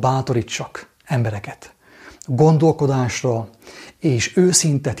gondolkodásra bátorítsak embereket. Gondolkodásra és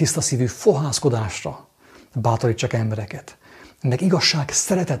őszinte, tisztaszívű fohászkodásra bátorítsak embereket. Meg igazság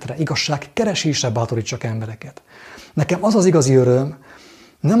szeretetre, igazság keresésre bátorítsak embereket. Nekem az az igazi öröm,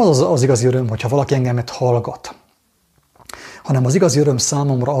 nem az igazi öröm, hogyha valaki engemet hallgat, hanem az igazi öröm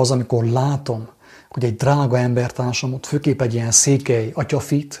számomra az, amikor látom, hogy egy drága embertársamot, főképp egy ilyen székely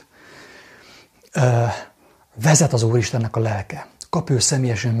atyafit, vezet az Úristennek a lelke. Kap ő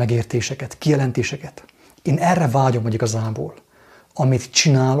személyesen megértéseket, kijelentéseket. Én erre vágyom, hogy igazából. Amit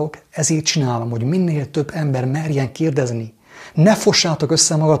csinálok, ezért csinálom, hogy minél több ember merjen kérdezni. Ne fossátok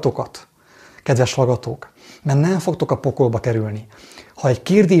össze magatokat, kedves hallgatók, mert nem fogtok a pokolba kerülni. Ha egy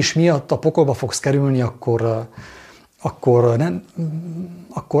kérdés miatt a pokolba fogsz kerülni, akkor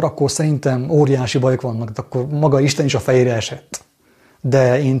szerintem óriási bajok vannak, akkor maga Isten is a fejére esett.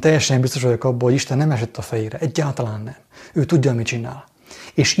 De én teljesen biztos vagyok abban, hogy Isten nem esett a fejére. Egyáltalán nem. Ő tudja, mit csinál.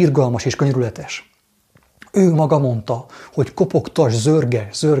 És irgalmas és könyörületes. Ő maga mondta, hogy kopogtass,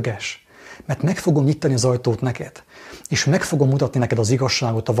 zörges, mert meg fogom nyitani az ajtót neked, és meg fogom mutatni neked az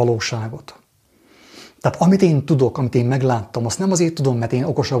igazságot, a valóságot. Tehát amit én tudok, amit én megláttam, azt nem azért tudom, mert én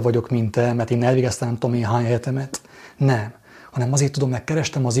okosabb vagyok, mint te, mert én elvégeztem nem tudom én hány egyetemet. Nem. Hanem azért tudom, mert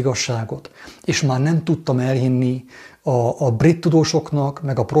kerestem az igazságot, és már nem tudtam elhinni a brit tudósoknak,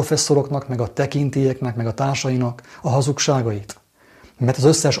 meg a professzoroknak, meg a tekintélyeknek, meg a társainak a hazugságait. Mert az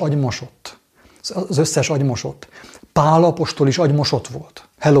összes agymosott. Az összes agymosott. Pál apostol is agymosott volt.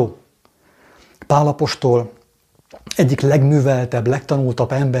 Hello! Pál apostol egyik legműveltebb,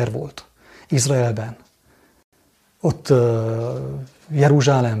 legtanultabb ember volt Izraelben. Ott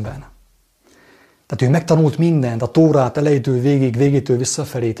Jeruzsálemben. Tehát ő megtanult mindent, a Tórát elejétől végig, végétől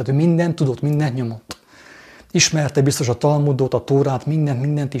visszafelé. Tehát ő mindent tudott, mindent nyomott. Ismerte biztos a Talmudot, a Tórát,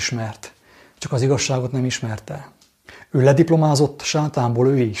 mindent ismert. Csak az igazságot nem ismerte. Ő lediplomázott sátánból,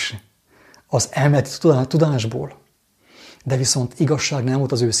 ő is. Az elméleti tudásból. De viszont igazság nem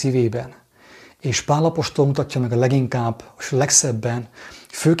volt az ő szívében. És Pál apostol mutatja meg a leginkább, és a legszebben,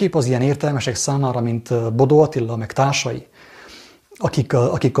 főképp az ilyen értelmesek számára, mint Bodó Attila, meg társai,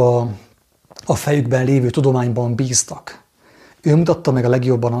 akik a fejükben lévő tudományban bíztak. Ő mutatta meg a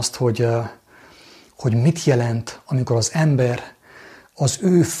legjobban azt, hogy mit jelent, amikor az ember az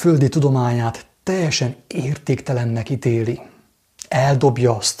ő földi tudományát teljesen értéktelennek ítéli.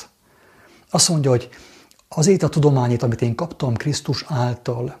 eldobja azt. Azt mondja, hogy azért a tudományét, amit én kaptam Krisztus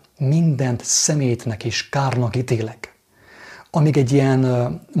által, mindent szemétnek és kárnak ítélek. Amíg egy ilyen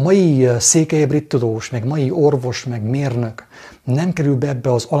mai székely brit tudós, meg mai orvos, meg mérnök nem kerül be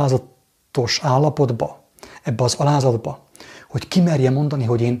ebbe az alázatos állapotba, ebbe az alázatba, hogy kimerje mondani,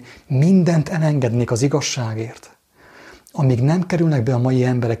 hogy én mindent elengednék az igazságért. Amíg nem kerülnek be a mai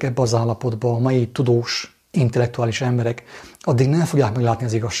emberek ebbe az állapotba, a mai tudós, intellektuális emberek, addig nem fogják meglátni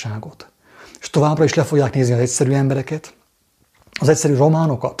az igazságot. És továbbra is le fogják nézni az egyszerű embereket, az egyszerű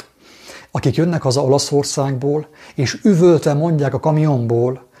románokat, akik jönnek haza Olaszországból, és üvöltve mondják a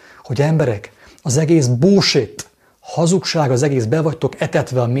kamionból, hogy emberek, az egész bullshit, hazugság, az egész be vagytok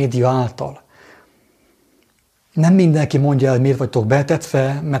etetve a média által. Nem mindenki mondja el, miért vagytok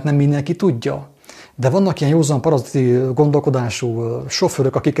beetetve, mert nem mindenki tudja. De vannak ilyen józan paraszti gondolkodású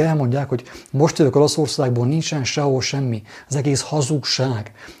sofőrök, akik elmondják, hogy most jövök Olaszországból, nincsen sehol semmi. Az egész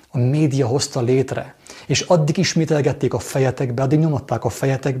hazugság a média hozta létre. És addig ismételgették a fejetekbe, addig nyomatták a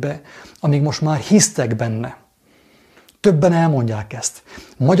fejetekbe, amíg most már hisztek benne. Többen elmondják ezt.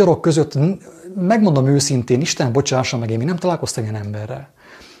 Magyarok között, megmondom őszintén, Isten bocsássa meg, én még nem találkoztam ilyen emberrel,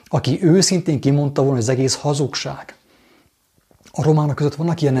 aki őszintén kimondta volna, hogy az egész hazugság. A románok között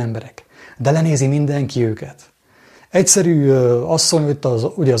vannak ilyen emberek, de lenézi mindenki őket. Egyszerű asszony itt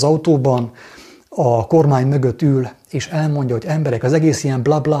ugye az autóban a kormány mögött ül, és elmondja, hogy emberek, az egész ilyen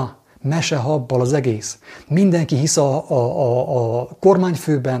blabla, mesehabbal az egész. Mindenki hisz a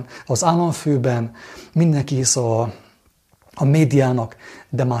kormányfőben, az államfőben, mindenki hisz a médiának,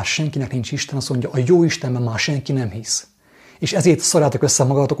 de már senkinek nincs Isten, azt mondja, a jó Istenben már senki nem hisz. És ezért szarjátok össze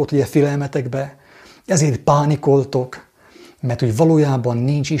magatokat ugye félelmetekbe, ezért pánikoltok, mert úgy valójában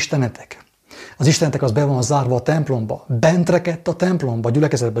nincs Istenetek. Az Istenetek az be van zárva a templomba, bent rekedt a templomba, a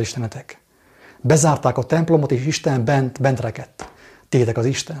gyülekezetben Istenetek. Bezárták a templomot, és Isten bent rekedt. Tétek az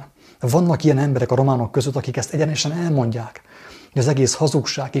Isten. Vannak ilyen emberek a románok között, akik ezt egyenesen elmondják, hogy az egész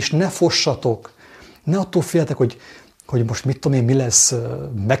hazugság, és ne fossatok, ne attól féltek, hogy most mit tudom én, mi lesz,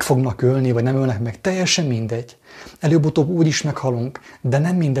 meg fognak ölni, vagy nem ölnek meg, teljesen mindegy. Előbb-utóbb úgy is meghalunk, de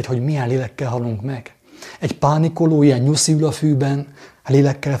nem mindegy, hogy milyen lélekkel halunk meg. Egy pánikoló, ilyen nyuszi ül a fűben,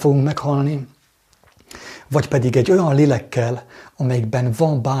 lélekkel fogunk meghalni, vagy pedig egy olyan lélekkel, amelyikben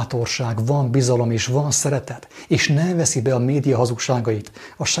van bátorság, van bizalom és van szeretet, és nem veszi be a média hazugságait,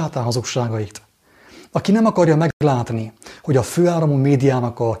 a sátán hazugságait. Aki nem akarja meglátni, hogy a főáramú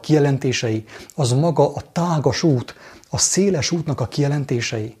médiának a kijelentései, az maga a tágas út, a széles útnak a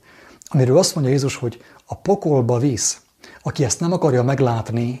kijelentései, amiről azt mondja Jézus, hogy a pokolba visz. Aki ezt nem akarja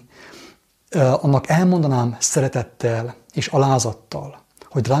meglátni, annak elmondanám szeretettel és alázattal,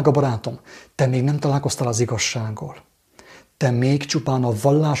 hogy drága barátom, te még nem találkoztál az igazsággal. Te még csupán a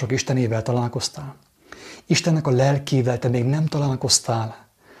vallások Istenével találkoztál. Istennek a lelkével te még nem találkoztál,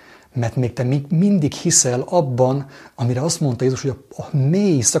 mert még te mindig hiszel abban, amire azt mondta Jézus, hogy a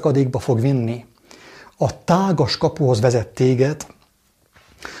mély szakadékba fog vinni. A tágas kapuhoz vezet téged,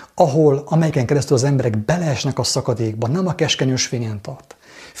 amelyiken keresztül az emberek beleesnek a szakadékba, nem a keskeny ösvényen tart.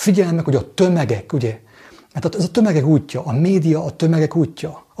 Figyelj meg, hogy a tömegek, ugye? Mert ez a tömegek útja, a média a tömegek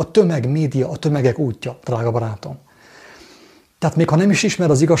útja, a tömegmédia a tömegek útja, drága barátom. Tehát még ha nem is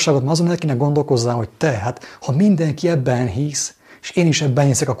ismered az igazságot, már azon el kéne gondolkozzál, hogy te, hát ha mindenki ebben hisz, és én is ebben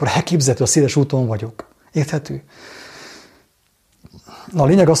hiszek, akkor elképzelhető, a széles úton vagyok. Érthető? Na, a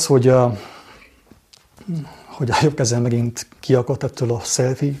lényeg az, hogy a jobb kezem megint kiakadt ettől a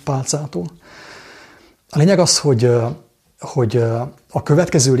selfie pálcától. A lényeg az, hogy a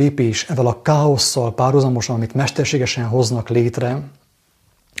következő lépés ezzel a káosszal párhuzamosan, amit mesterségesen hoznak létre,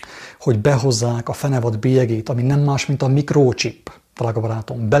 hogy behozzák a fenevad bélyegét, ami nem más, mint a mikrochip, drága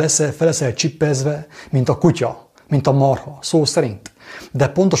barátom. Fel leszel csippezve, mint a kutya, mint a marha, szó szerint. De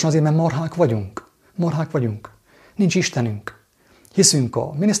pontosan azért, mert marhák vagyunk. Marhák vagyunk. Nincs Istenünk. Hiszünk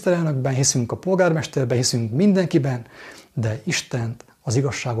a miniszterelnökben, hiszünk a polgármesterben, hiszünk mindenkiben, de Istent, az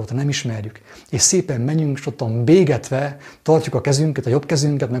igazságot nem ismerjük. És szépen menjünk, és ottan bégetve tartjuk a kezünket, a jobb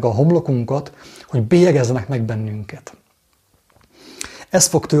kezünket, meg a homlokunkat, hogy bélyegezzenek meg bennünket. Ez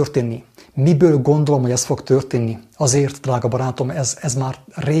fog történni. Miből gondolom, hogy ez fog történni? Azért, drága barátom, ez már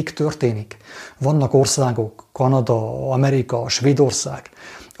rég történik. Vannak országok, Kanada, Amerika, Svédország,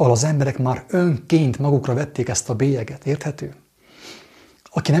 ahol az emberek már önként magukra vették ezt a bélyeget. Érthető?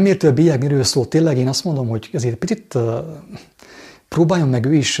 Aki nem értő a bélyeg miről szól, tényleg én azt mondom, hogy ezért picit próbáljon meg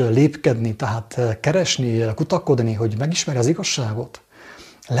ő is lépkedni, tehát keresni, kutakodni, hogy megismerje az igazságot.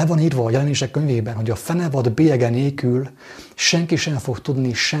 Le van írva a jelenések könyvében, hogy a fenevad bélyege nélkül senki sem fog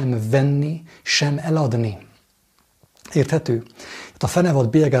tudni sem venni, sem eladni. Érthető? A fenevad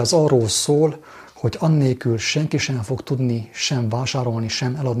bélyege az arról szól, hogy annélkül senki sem fog tudni sem vásárolni,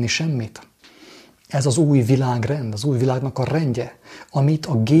 sem eladni semmit. Ez az új világrend, az új világnak a rendje, amit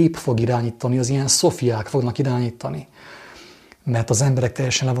a gép fog irányítani, az ilyen szofiák fognak irányítani. Mert az emberek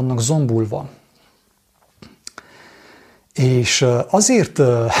teljesen le vannak zombulva. És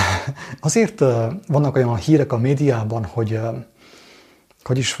azért vannak olyan hírek a médiában,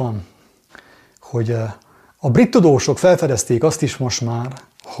 hogy is van, hogy a brit tudósok felfedezték azt is most már,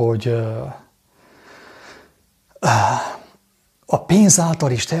 hogy a pénz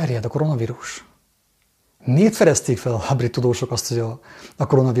által is terjed a koronavírus. Miért fedezték fel a brit tudósok azt, hogy a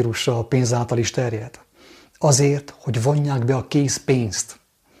koronavírus a pénz által is terjed? Azért, hogy vonják be a készpénzt.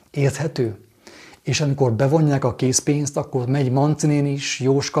 Érthető? És amikor bevonják a készpénzt, akkor megy Manci néni is,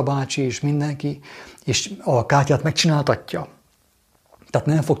 Jóska bácsi és mindenki, és a kártyát megcsináltatja. Tehát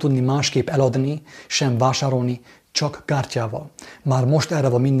nem fog tudni másképp eladni, sem vásárolni, csak kártyával. Már most erre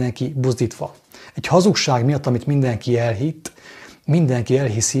van mindenki buzdítva. Egy hazugság miatt, amit mindenki elhitt, mindenki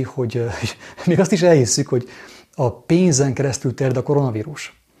elhiszi, hogy még azt is elhisszük, hogy a pénzen keresztül terjed a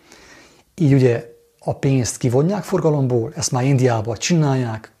koronavírus. Így ugye a pénzt kivonják forgalomból, ezt már Indiában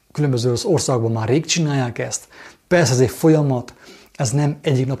csinálják, különböző országokban már rég csinálják ezt. Persze ez egy folyamat, ez nem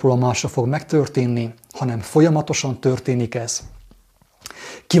egyik napról a másra fog megtörténni, hanem folyamatosan történik ez.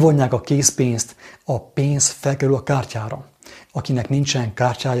 Kivonják a készpénzt, a pénz felkerül a kártyára. Akinek nincsen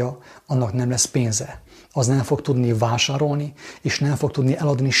kártyája, annak nem lesz pénze. Az nem fog tudni vásárolni, és nem fog tudni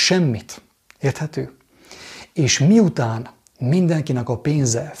eladni semmit. Érthető? És miután mindenkinek a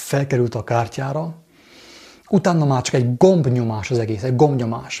pénze felkerült a kártyára, utána már csak egy gombnyomás az egész, egy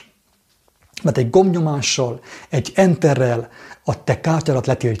gombnyomás. Mert egy gombnyomással, egy enterrel a te kártyárat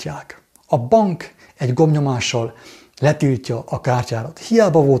letiltják. A bank egy gombnyomással letiltja a kártyárat.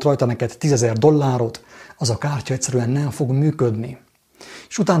 Hiába volt rajta neked $10,000, az a kártya egyszerűen nem fog működni.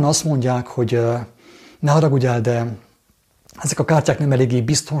 És utána azt mondják, hogy ne haragudj el, de ezek a kártyák nem eléggé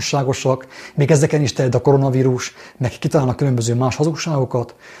biztonságosak, még ezeken is terjed a koronavírus, meg kitalálnak különböző más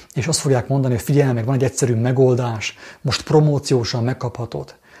hazugságokat, és azt fogják mondani, hogy figyelj meg, van egy egyszerű megoldás, most promóciósan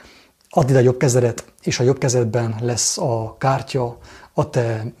megkaphatod. Add ide a jobb kezedet, és a jobb kezedben lesz a kártya, a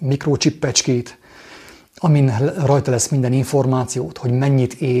te mikrochippecskét, amin rajta lesz minden információt, hogy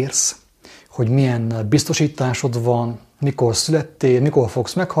mennyit érsz, hogy milyen biztosításod van, mikor születtél, mikor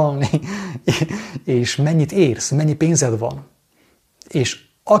fogsz meghalni, és mennyit érsz, mennyi pénzed van. És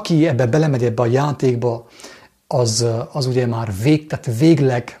aki ebbe belemegy ebbe a játékba, az ugye már tehát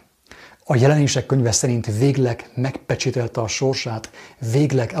végleg, a jelenések könyve szerint végleg megpecsételte a sorsát,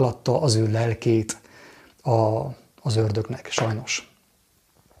 végleg eladta az ő lelkét az ördögnek, sajnos.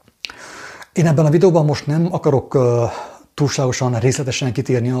 Én ebben a videóban most nem akarok túlságosan részletesen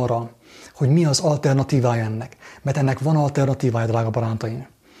kitérni arra, hogy mi az alternatívája ennek. Mert ennek van alternatívája, drága barátaim.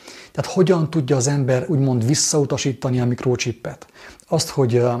 Tehát hogyan tudja az ember úgymond visszautasítani a mikrochippet? Azt,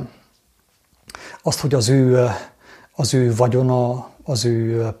 hogy az ő vagyona, az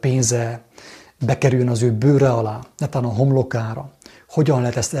ő pénze bekerüljön az ő bőre alá, netán a homlokára. Hogyan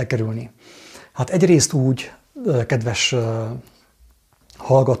lehet ezt elkerülni? Hát egyrészt úgy, kedves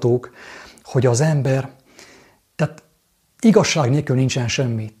hallgatók, hogy az ember, tehát igazság nélkül nincsen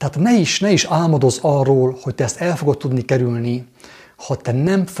semmi. Tehát ne is álmodozz arról, hogy te ezt el fogod tudni kerülni, ha te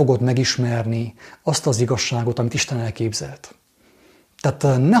nem fogod megismerni azt az igazságot, amit Isten elképzelt.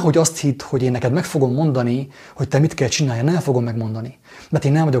 Tehát nehogy azt hidd, hogy én neked meg fogom mondani, hogy te mit kell csinálni, nem fogom megmondani. Mert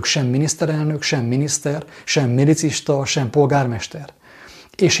én nem vagyok sem miniszterelnök, sem miniszter, sem milicista, sem polgármester.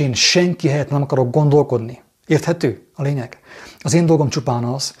 És én senki helyett nem akarok gondolkodni. Érthető a lényeg? Az én dolgom csupán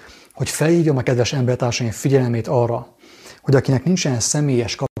az, hogy felhívjam a kedves embertársaim figyelmét arra, hogy akinek nincsen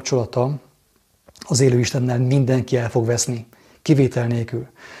személyes kapcsolata az élő Istennel, mindenki el fog veszni, kivétel nélkül.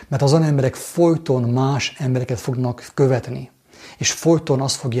 Mert azon emberek folyton más embereket fognak követni, és folyton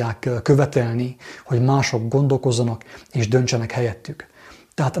azt fogják követelni, hogy mások gondolkozzanak és döntsenek helyettük.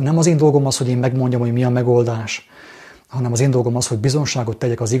 Tehát nem az én dolgom az, hogy én megmondjam, hogy mi a megoldás, hanem az én dolgom az, hogy bizonságot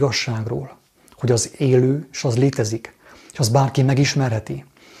tegyek az igazságról, hogy az élő, és az létezik, és az bárki megismerheti.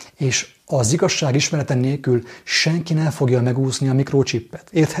 És az igazság ismerete nélkül senki nem fogja megúszni a mikrochippet.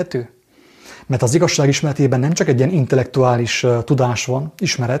 Érthető? Mert az igazság ismeretében nem csak egy ilyen intellektuális tudás van,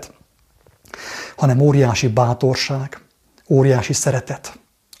 ismeret, hanem óriási bátorság, óriási szeretet,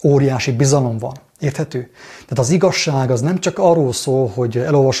 óriási bizalom van. Érthető? Tehát az igazság az nem csak arról szól, hogy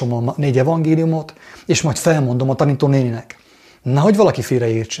elolvasom a 4 evangéliumot, és majd felmondom a tanítónéninek. Nehogy valaki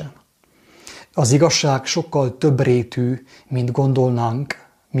félreértsen. Az igazság sokkal több rétű, mint gondolnánk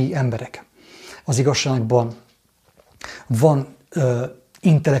mi emberek. Az igazságban van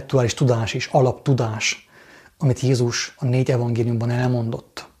intellektuális tudás és alaptudás, amit Jézus a 4 evangéliumban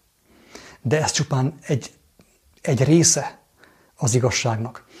elmondott. De ez csupán egy része az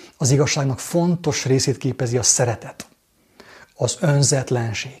igazságnak. Az igazságnak fontos részét képezi a szeretet, az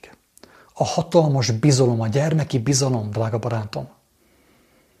önzetlenség, a hatalmas bizalom, a gyermeki bizalom, drága barátom,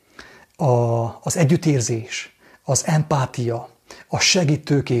 az együttérzés, az empátia, a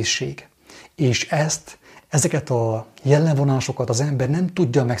segítőkészség, és ezeket a jellemvonásokat az ember nem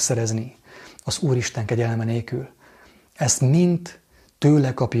tudja megszerezni az Úristen kegyelme nélkül. Ezt mind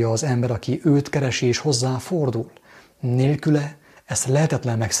tőle kapja az ember, aki őt keresi és hozzá fordul. Nélküle ezt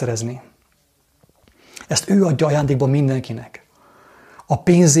lehetetlen megszerezni. Ezt ő adja ajándékban mindenkinek. A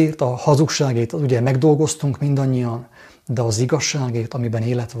pénzért, a hazugságét ugye megdolgoztunk mindannyian, de az igazságért, amiben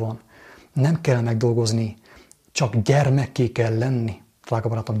élet van, nem kell megdolgozni, csak gyermekké kell lenni. Drága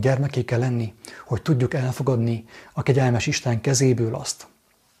barátom, gyermekké kell lenni, hogy tudjuk elfogadni a kegyelmes Isten kezéből azt.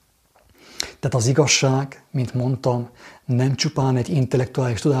 Tehát az igazság, mint mondtam, nem csupán egy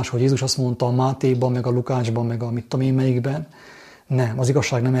intellektuális tudás, hogy Jézus azt mondta a Mátéban, meg a Lukácsban, meg a mit tudom én melyikben. Nem, az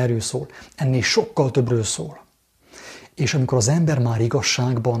igazság nem erről szól. Ennél sokkal többről szól. És amikor az ember már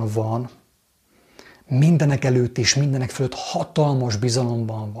igazságban van, mindenek előtt és mindenek fölött hatalmas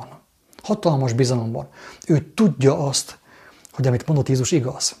bizalomban van. Hatalmas bizalomban. Ő tudja azt, hogy amit mondott Jézus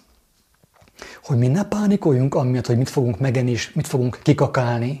igaz. Hogy mi ne pánikoljunk amiatt, hogy mit fogunk megenni és mit fogunk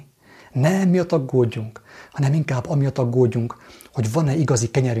kikakálni. Ne emiatt aggódjunk, hanem inkább amiatt aggódjunk, hogy van-e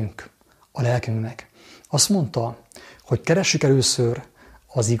igazi kenyerünk a lelkünknek. Azt mondta, hogy keressük először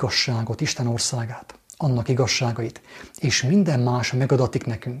az igazságot, Isten országát, annak igazságait, és minden más megadatik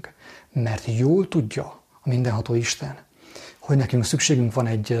nekünk, mert jól tudja a mindenható Isten, hogy nekünk szükségünk van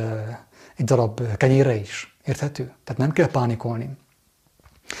egy darab kenyérre is. Érthető? Tehát nem kell pánikolni.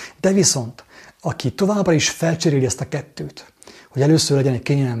 De viszont, aki továbbra is felcseréli ezt a kettőt, hogy először legyen egy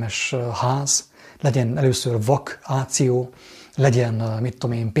kényelmes ház, legyen először vak áció, legyen, mit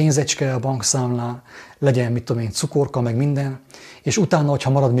tudom én, pénzecske a bankszámlán, legyen, mit tudom én, cukorka, meg minden, és utána, hogyha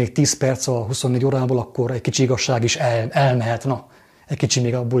marad még 10 perc a 24 órából, akkor egy kicsi igazság is elmehet, na, egy kicsi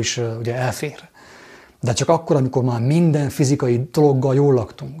még abból is ugye elfér. De csak akkor, amikor már minden fizikai dologgal jól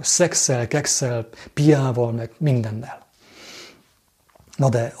laktunk, szexszel, kekszel, piával, meg mindennel. Na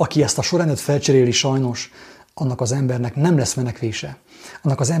de, aki ezt a sorrendet felcseréli sajnos, annak az embernek nem lesz menekvése.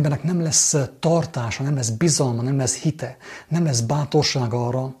 Annak az embernek nem lesz tartása, nem lesz bizalma, nem lesz hite, nem lesz bátorsága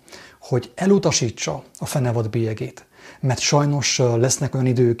arra, hogy elutasítsa a fenevad bélyegét. Mert sajnos lesznek olyan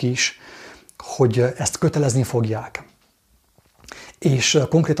idők is, hogy ezt kötelezni fogják. És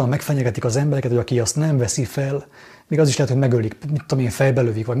konkrétan megfenyegetik az embereket, hogy aki azt nem veszi fel, még az is lehet, hogy megölik, mit tudom én, fejbe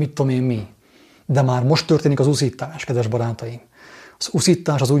lövik, vagy mit tudom én mi. De már most történik az uszítás, kedves barátaim. Az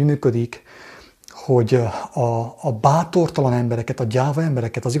uszítás az úgy működik, hogy a bátortalan embereket, a gyáva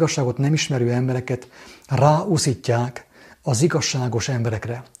embereket, az igazságot nem ismerő embereket ráuszítják az igazságos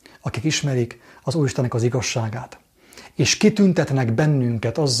emberekre, akik ismerik az Úristennek az igazságát. És kitüntetnek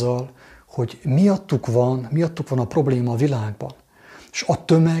bennünket azzal, hogy miattuk van a probléma a világban. És a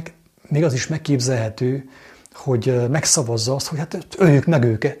tömeg, még az is megképzelhető, hogy megszavazza azt, hogy hát öljük meg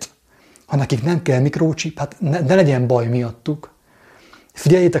őket. Ha nekik nem kell mikrochip, hát ne legyen baj miattuk.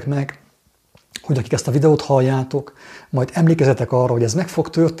 Figyeljétek meg, hogy akik ezt a videót halljátok, majd emlékezzetek arra, hogy ez meg fog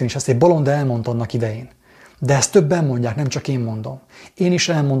történni, és ezt egy bolond elmondta annak idején. De ezt többen mondják, nem csak én mondom. Én is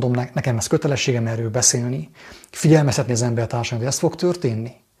elmondom, nekem ez kötelességem erről beszélni, figyelmeztetni az embertársamat, hogy ez fog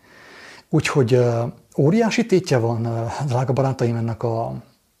történni. Úgyhogy óriási tétje van, drága barátaim,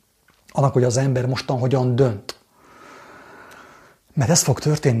 annak, hogy az ember mostan hogyan dönt. Mert ez fog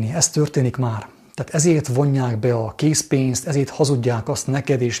történni, ez történik már. Tehát ezért vonják be a készpénzt, ezért hazudják azt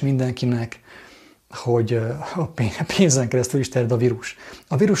neked és mindenkinek, hogy a pénzen keresztül is terjed a vírus.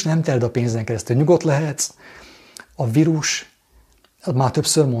 A vírus nem terjed a pénzen keresztül. Nyugodt lehetsz. A vírus, már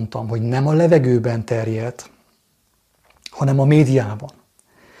többször mondtam, hogy nem a levegőben terjed, hanem a médiában.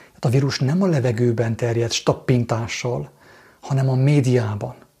 A vírus nem a levegőben terjed stappintással, hanem a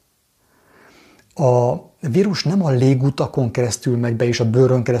médiában. A vírus nem a légutakon keresztül megy be, és a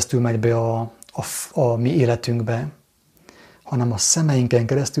bőrön keresztül megy be a mi életünkbe, hanem a szemeinken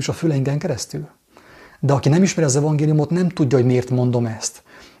keresztül és a füleinken keresztül. De aki nem ismeri az evangéliumot, nem tudja, hogy miért mondom ezt.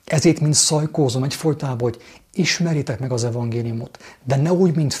 Ezért mind szajkózom egyfolytában, hogy ismeritek meg az evangéliumot, de ne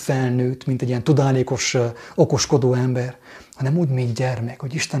úgy, mint felnőtt, mint egy ilyen tudálékos, okoskodó ember, hanem úgy, mint gyermek,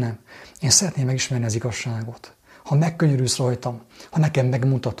 hogy Istenem, én szeretném megismerni az igazságot. Ha megkönyörülsz rajtam, ha nekem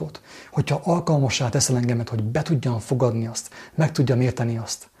megmutatod, hogyha alkalmassá teszel engemet, hogy be tudjam fogadni azt, meg tudjam érteni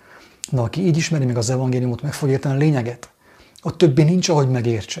azt. Na, aki így ismeri meg az evangéliumot, meg fog érteni a lényeget. A többi nincs, ahogy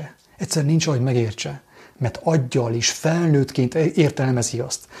megértse. Egyszerűen nincs, ahogy megértse. Mert aggyal is felnőttként értelmezi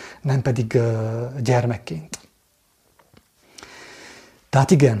azt, nem pedig gyermekként.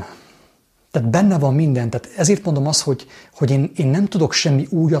 Tehát igen, Tehát benne van minden. Tehát ezért mondom azt, hogy én nem tudok semmi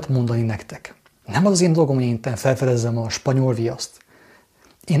újat mondani nektek. Nem az én dolgom, hogy én felfedezzem a spanyol viaszt.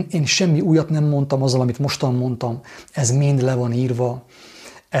 Én semmi újat nem mondtam azzal, amit mostan mondtam. Ez mind le van írva.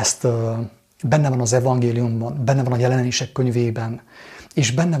 Ezt benne van az evangéliumban, benne van a jelenések könyvében,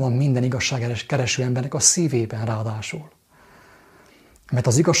 és benne van minden igazságkereső embernek a szívében ráadásul. Mert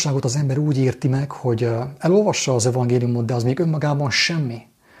az igazságot az ember úgy érti meg, hogy elolvassa az evangéliumot, de az még önmagában semmi.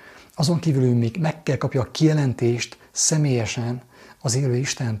 Azon kívül ő még meg kell kapja a kijelentést személyesen az élő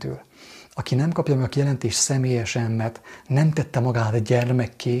Istentől. Aki nem kapja meg a kijelentést személyesen, mert nem tette magát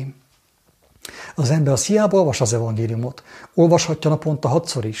gyermekké, az ember az hiába olvas az evangéliumot, olvashatja naponta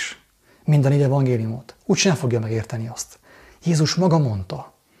 6-szor is minden 4 evangéliumot, úgysem fogja megérteni azt. Jézus maga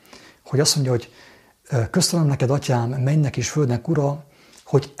mondta, hogy azt mondja, hogy köszönöm neked, atyám, mennynek és földnek ura,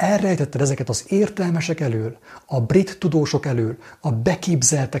 hogy elrejtetted ezeket az értelmesek elől, a brit tudósok elől, a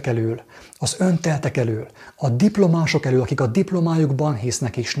beképzeltek elől, az önteltek elől, a diplomások elől, akik a diplomájukban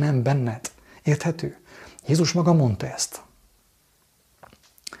hisznek és nem benned. Érthető? Jézus maga mondta ezt.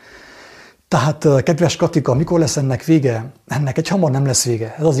 Tehát, kedves Katika, mikor lesz ennek vége? Ennek egyhamar nem lesz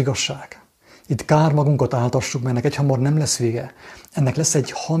vége, ez az igazság. Itt kár magunkat áltassuk, mert ennek egyhamar nem lesz vége. Ennek lesz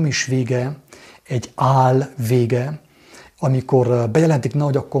egy hamis vége, egy áll vége, amikor bejelentik,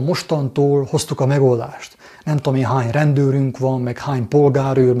 hogy akkor mostantól hoztuk a megoldást. Nem tudom én, hány rendőrünk van, meg hány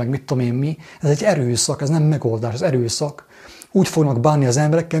polgárőr, meg mit tudom én mi. Ez egy erőszak, ez nem megoldás, ez erőszak. Úgy fognak bánni az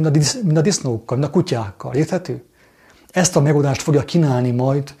emberekkel, mint a disznókkal, mint a kutyákkal. Érthető? Ezt a megoldást fogja kínálni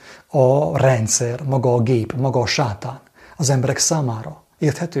majd a rendszer, maga a gép, maga a sátán az emberek számára.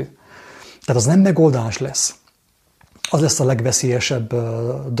 Érthető? Tehát az nem megoldás lesz. Az lesz a legveszélyesebb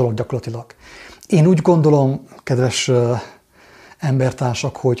dolog gyakorlatilag. Én úgy gondolom, kedves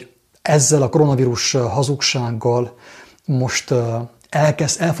embertársak, hogy ezzel a koronavírus hazugsággal most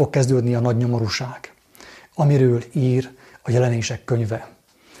el fog kezdődni a nagy nyomorúság, amiről ír a jelenések könyve.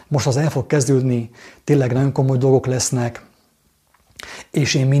 Most az el fog kezdődni, tényleg nagyon komoly dolgok lesznek,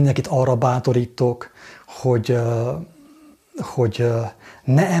 és én mindenkit arra bátorítok, hogy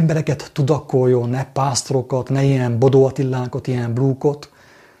ne embereket tudakoljon, ne pásztorokat, ne ilyen Bodó Attilánkot, ilyen Blúkot,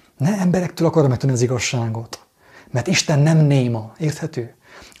 ne emberektől akarja megtudni az igazságot. Mert Isten nem néma, érthető?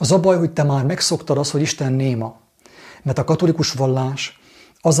 Az a baj, hogy te már megszoktad azt, hogy Isten néma. Mert a katolikus vallás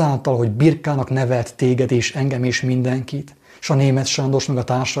azáltal, hogy birkának nevelt téged és engem és mindenkit, és a Németh Sándor meg a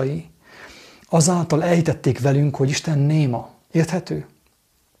társai, azáltal elhitették velünk, hogy Isten néma. Érthető?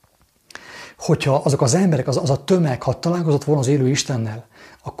 Hogyha azok az emberek, az a tömeg, ha találkozott volna az élő Istennel,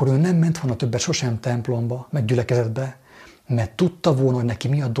 akkor ő nem ment volna többet sosem templomba, meg gyülekezetbe, mert tudta volna, hogy neki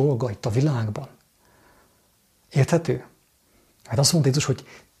mi a dolga itt a világban. Érthető? Hát azt mondta Jézus, hogy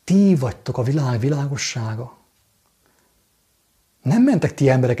ti vagytok a világ világossága. Nem mentek ti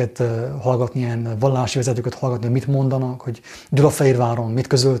embereket hallgatni, ilyen vallási vezetőket hallgatni, hogy mit mondanak, hogy Gyulafehérváron mit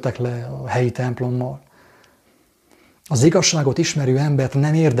közöltek le a helyi templommal. Az igazságot ismerő embert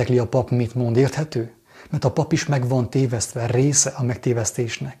nem érdekli a pap, mit mond, érthető? Mert a pap is meg van tévesztve, része a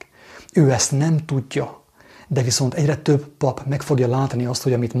megtévesztésnek. Ő ezt nem tudja, de viszont egyre több pap meg fogja látni azt,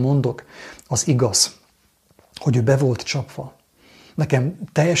 hogy amit mondok, az igaz, hogy ő be volt csapva. Nekem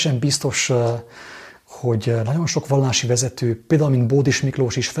teljesen biztos, hogy nagyon sok vallási vezető, például mint Bódis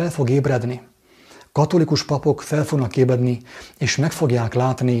Miklós is fel fog ébredni. Katolikus papok fel fognak ébredni, és meg fogják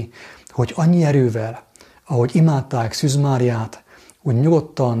látni, hogy annyi erővel, ahogy imádták Szűz Máriát, úgy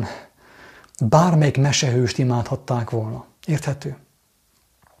nyugodtan bármelyik mesehőst imádhatták volna. Érthető?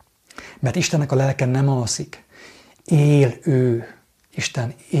 Mert Istennek a lelke nem alszik. Él ő.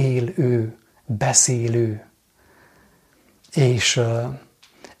 Isten él ő. Beszél ő. És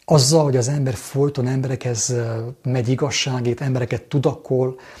azzal, hogy az ember folyton emberekhez megy igazságét, embereket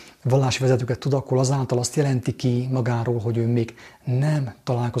tudakol, vallási vezetőket tudakol, azáltal azt jelenti ki magáról, hogy ő még nem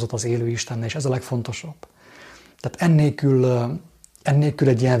találkozott az élő Istennel, és ez a legfontosabb. Tehát ennélkül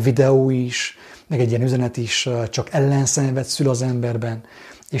egy ilyen videó is, meg egy ilyen üzenet is csak ellenszenvet szül az emberben,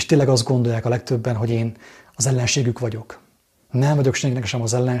 és tényleg azt gondolják a legtöbben, hogy én az ellenségük vagyok. Nem vagyok senkinek sem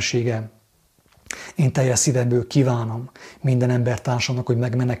az ellensége. Én teljes szívemből kívánom minden embertársamnak, hogy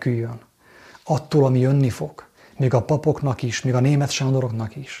megmeneküljön. Attól, ami jönni fog. Még a papoknak is, még a Németh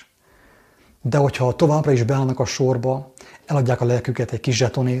Sándoroknak is. De hogyha továbbra is beállnak a sorba, eladják a lelküket egy kis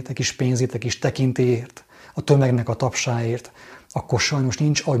zsetonért, egy kis pénzért, egy kis tekintélyért, a tömegnek a tapsáért, akkor sajnos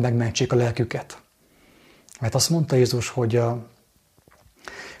nincs, ahogy megmentsék a lelküket. Mert azt mondta Jézus,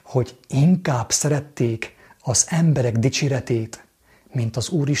 hogy inkább szerették az emberek dicséretét, mint az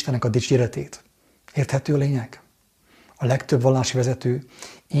Úristennek a dicséretét. Érthető a lényeg? a legtöbb vallási vezető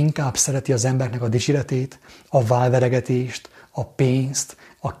inkább szereti az embernek a dicséretét, a válveregetést, a pénzt,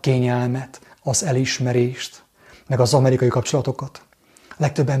 a kényelmet, az elismerést, meg az amerikai kapcsolatokat. A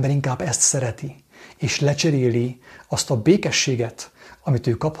legtöbb ember inkább ezt szereti, és lecseréli azt a békességet, amit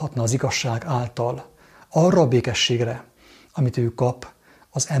ő kaphatna az igazság által, arra a békességre, amit ő kap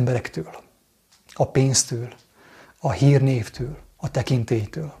az emberektől, a pénztől, a hírnévtől, a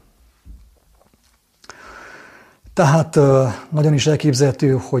tekintélytől. Tehát nagyon is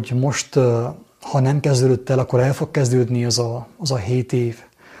elképzelhető, hogy most, ha nem kezdődött el, akkor el fog kezdődni az a 7 év,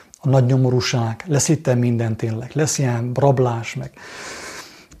 a nagy nyomorúság, lesz itt minden tényleg, lesz ilyen rablás, meg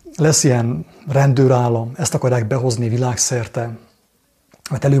lesz ilyen rendőrállam, ezt akarják behozni világszerte,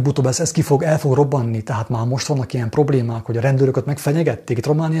 mert előbb-utóbb el fog robbanni, tehát már most vannak ilyen problémák, hogy a rendőröket megfenyegették, itt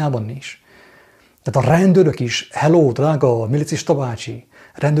Romániában is. Tehát a rendőrök is, hello, drága milicista bácsi,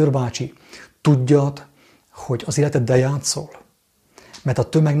 rendőrbácsi, tudjad, hogy az életeddel játszol. Mert a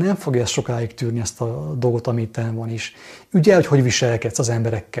tömeg nem fogja ezt sokáig tűrni, ezt a dolgot, amit van is. Ügyelj, hogy viselkedsz az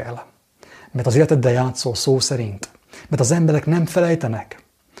emberekkel. Mert az életeddel játszol szó szerint. Mert az emberek nem felejtenek.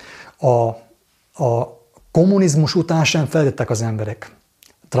 A kommunizmus után sem felejtettek az emberek.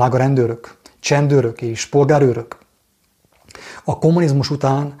 Drága rendőrök, csendőrök és polgárőrök. A kommunizmus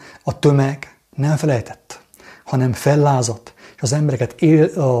után a tömeg nem felejtett, hanem fellázadt, és az embereket,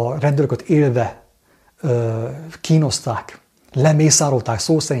 a rendőröket élve kínozták, lemészárolták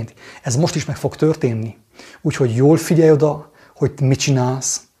szó szerint. Ez most is meg fog történni. Úgyhogy jól figyelj oda, hogy mit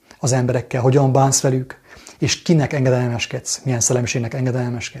csinálsz az emberekkel, hogyan bánsz velük, és kinek engedelmeskedsz, milyen szellemiségnek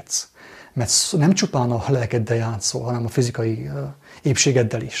engedelmeskedsz. Mert nem csupán a lelkeddel játszol, hanem a fizikai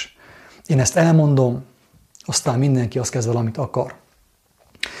épségeddel is. Én ezt elmondom, aztán mindenki azt kezd valamit akar.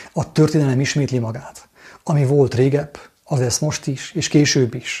 A történelem ismétli magát. Ami volt régebb, az lesz most is, és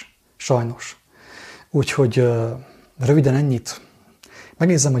később is. Sajnos. Úgyhogy röviden ennyit.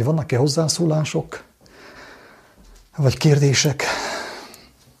 Megnézem, hogy vannak-e hozzászólások, vagy kérdések.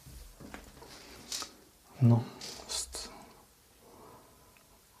 No, ezt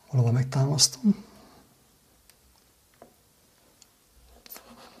valahol megtámasztom.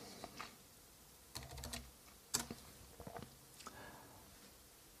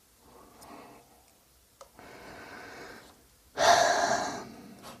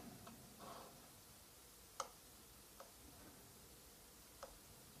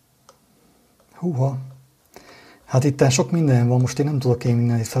 Húha, hát itt sok minden van, most én nem tudok én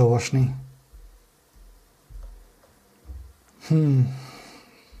mindent felolvasni.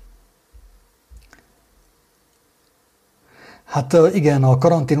 Hát igen, a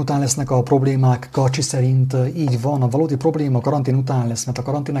karantén után lesznek a problémák, Karcsi szerint így van, a valódi probléma a karantén után lesz, mert a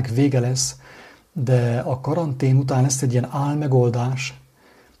karanténnek vége lesz, de a karantén után lesz egy ilyen álmegoldás,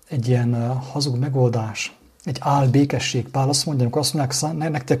 egy ilyen hazug megoldás, egy álbékesség. Pál azt mondja, amikor azt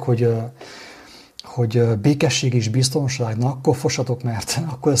mondják nektek, hogy békesség és biztonság, na akkor fossatok, mert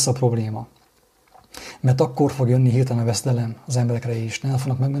akkor lesz a probléma. Mert akkor fog jönni hirtelen a veszedelem az emberekre is, nem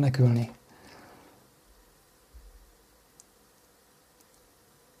fognak megmenekülni.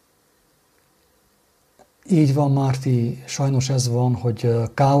 Így van, Márti, sajnos ez van, hogy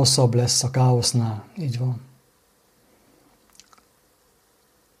káoszabb lesz a káosznál. Így van.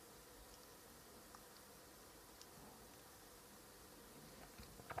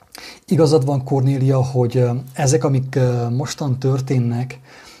 Igazad van, Kornélia, hogy ezek, amik mostan történnek,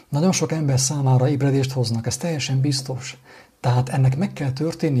 nagyon sok ember számára ébredést hoznak, ez teljesen biztos. Tehát ennek meg kell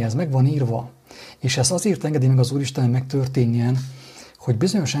történnie, ez meg van írva. És ez azért engedi meg az Úristen, hogy megtörténjen, hogy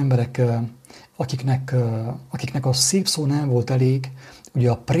bizonyos emberek, akiknek a szép szó nem volt elég,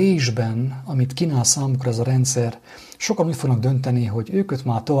 ugye a présben, amit kínál számukra ez a rendszer, sokan úgy fognak dönteni, hogy őket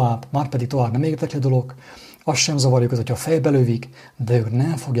már pedig tovább nem érdekli a dolog, az sem zavarja őket, hogyha fejbe lövik, de ők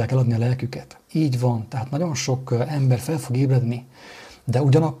nem fogják eladni a lelküket. Így van, tehát nagyon sok ember fel fog ébredni, de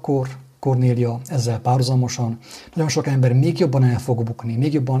ugyanakkor, Kornélia, ezzel párhuzamosan, nagyon sok ember még jobban el fog bukni,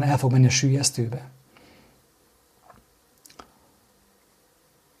 még jobban el fog menni a süllyesztőbe.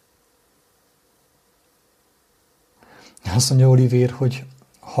 Azt mondja Olivér, hogy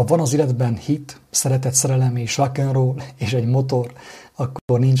ha van az életben hit, szeretet, szerelem és rock'n'roll és egy motor,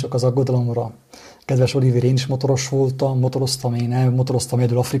 akkor nincs ok az aggodalomra. Kedves Olivér, én is motoros voltam, motoroztam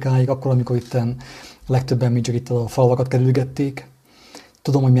egyedül Afrikáig, akkor, amikor itten legtöbben még csak itt a falvakat kerülgették.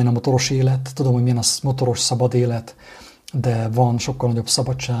 Tudom, hogy milyen a motoros élet, tudom, hogy milyen a motoros szabad élet, de van sokkal nagyobb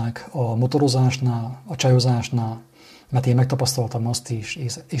szabadság a motorozásnál, a csajozásnál, mert én megtapasztaltam azt is,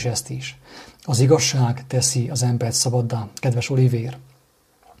 és ezt is. Az igazság teszi az embert szabaddá, kedves Olivér.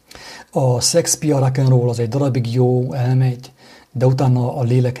 A szex, pia, rock'n'roll az egy darabig jó, elmegy, de utána a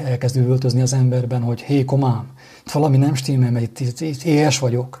lélek elkezd üvöltözni az emberben, hogy hé, komám, valami nem stimmel, mert itt éhes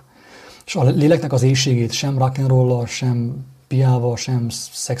vagyok. És a léleknek az éhségét sem rock'n'rollal, sem piával, sem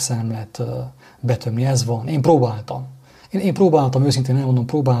szexel nem lehet betömni. Ez van. Én próbáltam. Én próbáltam, őszintén elmondom,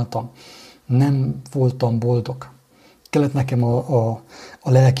 próbáltam. Nem voltam boldog. Kellett nekem a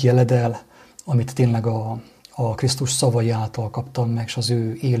lelki eledel, amit tényleg a Krisztus szavai által kaptam meg, és az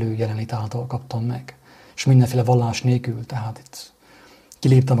ő élő jelenlét által kaptam meg. És mindenféle vallás nélkül, tehát itt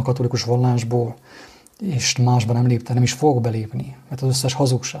kiléptem a katolikus vallásból, és másban nem léptem, nem is fogok belépni, mert az összes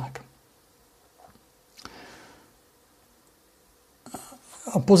hazugság.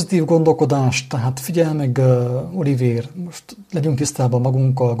 A pozitív gondolkodás, tehát figyelj meg, Olivér, most legyünk tisztában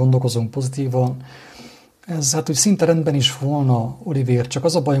magunkkal, gondolkozunk pozitívan. Ez hát úgy szinte rendben is volna, Olivér, csak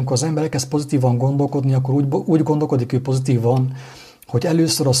az a baj, amikor az ember elkezd pozitívan gondolkodni, akkor úgy gondolkodik ő pozitívan, hogy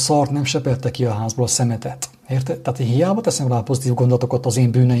először a szart nem sepelte ki a házból a szemetet. Érted? Tehát hiába teszem rá pozitív gondolatokat az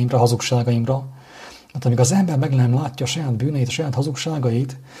én bűneimre, hazugságaimra. Hát amíg az ember meg nem látja a saját bűneit, a saját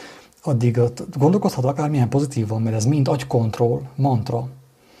hazugságait, addig gondolkodhat akármilyen pozitívan, mert ez mind agykontroll, mantra.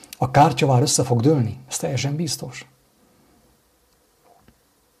 A kártyavár össze fog dőlni, ez teljesen biztos.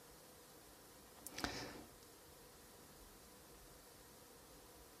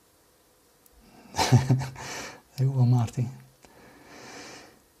 Jó van, Márti.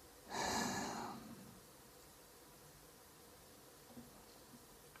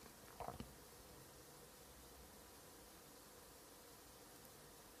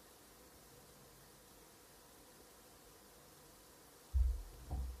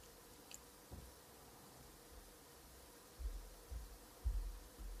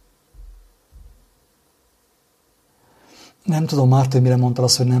 Nem tudom, Márta, hogy mire mondtad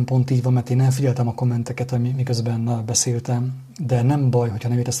azt, hogy nem pont így van, mert én nem figyeltem a kommenteket, miközben beszéltem, de nem baj, hogyha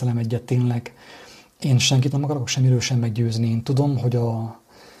nem értesz velem egyet tényleg. Én senkit nem akarok semmiről sem meggyőzni. Én tudom, hogy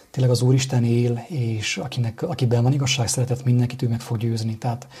tényleg az Úristen él, és akiben van igazság, szeretet, mindenkit ő meg fog győzni.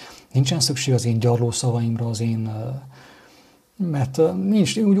 Tehát nincsen szükség az én gyarló szavaimra, mert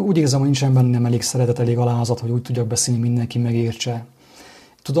úgy érzem, hogy nincsen bennem elég szeretet, elég alázat, hogy úgy tudjak beszélni, mindenki megértse.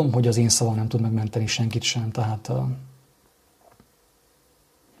 Tudom, hogy az én szavam nem tud megmenteni senkit sem, tehát...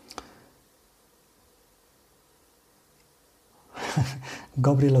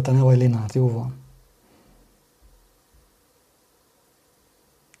 Gabriella, te ne vagy Lénát, jó van.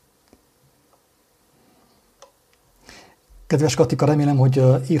 Kedves Katika, remélem, hogy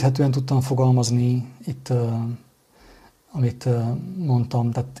érthetően tudtam fogalmazni itt, amit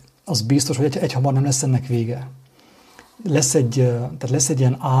mondtam. Tehát az biztos, hogy egyhamar nem lesz ennek vége. Lesz egy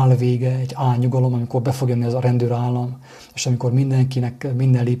ilyen álvége, egy álnyugalom, amikor be fog jönni ez a rendőrállam, és amikor mindenkinek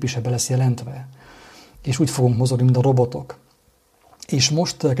minden lépése be lesz jelentve. És úgy fogunk mozogni, mint a robotok. És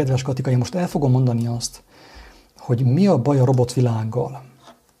most, kedves Katika, én most el fogom mondani azt, hogy mi a baj a robotvilággal.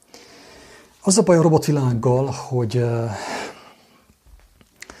 Az a baj a robotvilággal,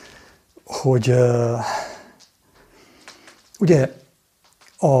 hogy ugye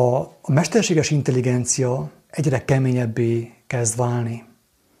a mesterséges intelligencia egyre keményebbé kezd válni.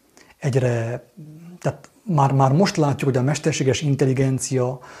 Tehát már most látjuk, hogy a mesterséges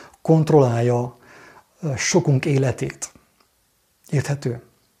intelligencia kontrollálja sokunk életét. Érthető?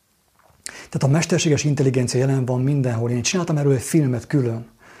 Tehát a mesterséges intelligencia jelen van mindenhol. Én csináltam erről egy filmet külön,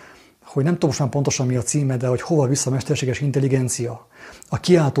 hogy nem tudom most már pontosan mi a címe, de hogy hova visz a mesterséges intelligencia. A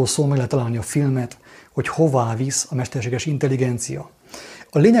kiáltó szó meg lehet találni a filmet, hogy hová visz a mesterséges intelligencia.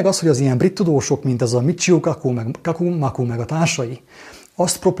 A lényeg az, hogy az ilyen brit tudósok, mint ez a Michio Kaku meg a társai,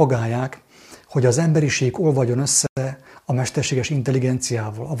 azt propagálják, hogy az emberiség olvadjon össze a mesterséges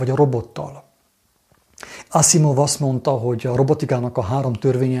intelligenciával, vagy a robottal. Asimov azt mondta, hogy a robotikának a 3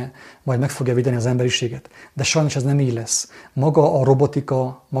 törvénye majd meg fogja védeni az emberiséget. De sajnos ez nem így lesz. Maga a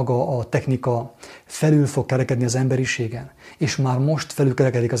robotika, maga a technika felül fog kerekedni az emberiségen. És már most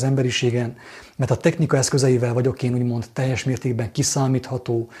felülkerekedik az emberiségen, mert a technika eszközeivel vagyok én úgymond teljes mértékben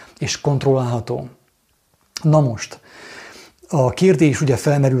kiszámítható és kontrollálható. Na most, a kérdés ugye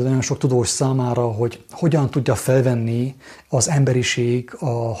felmerül nagyon sok tudós számára, hogy hogyan tudja felvenni az emberiség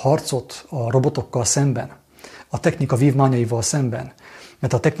a harcot a robotokkal szemben, a technika vívmányaival szemben,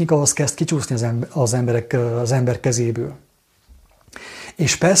 mert a technika az kezd kicsúszni az ember kezéből.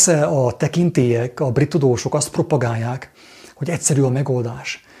 És persze a tekintélyek, a brit tudósok azt propagálják, hogy egyszerű a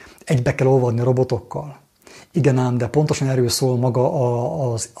megoldás, egybe kell olvadni a robotokkal. Igen ám, de pontosan erről szól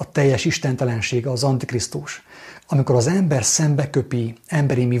maga a teljes istentelenség, az Antikrisztus. Amikor az ember szembeköpi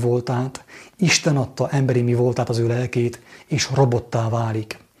emberi mi voltát, Isten adta emberi mi voltát, az ő lelkét, és robottá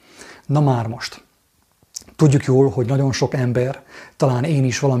válik. Na már most. Tudjuk jól, hogy nagyon sok ember, talán én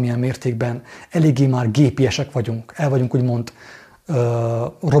is valamilyen mértékben, eléggé már gépiesek vagyunk, el vagyunk úgymond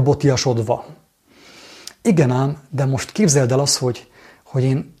robotiasodva. Igen ám, de most képzeld el azt, hogy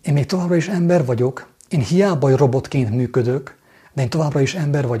én még továbbra is ember vagyok, én hiába robotként működök, de én továbbra is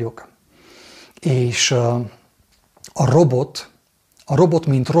ember vagyok. És a robot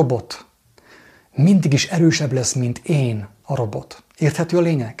mint robot, mindig is erősebb lesz, mint én, a robot. Érthető a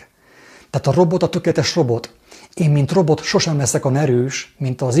lényeg? Tehát a robot, a tökéletes robot. Én, mint robot, sosem leszek olyan erős,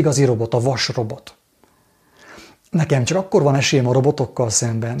 mint az igazi robot, a vas robot. Nekem csak akkor van esélyem a robotokkal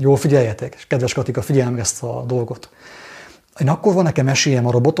szemben. Jól figyeljetek, kedves Katika, figyelj meg ezt a dolgot. Én akkor van nekem esélyem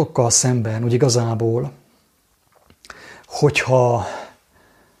a robotokkal szemben, úgy igazából,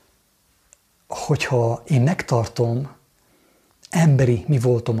 hogyha én megtartom emberi mi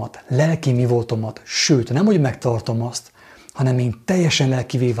voltomat, lelki mi voltomat, sőt, nem úgy megtartom azt, hanem én teljesen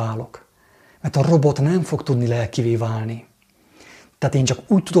lelkivé válok. Mert a robot nem fog tudni lelkivé válni. Tehát én csak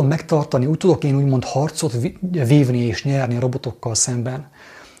úgy tudom megtartani, úgy tudok én úgymond harcot vívni és nyerni a robotokkal szemben,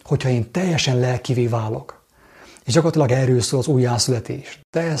 hogyha én teljesen lelkivé válok. És gyakorlatilag erről szól az újjászületés.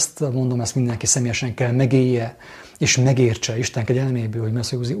 De ezt mondom, ezt mindenki személyesen kell megélje, és megértse Isten kegyelméből, hogy mi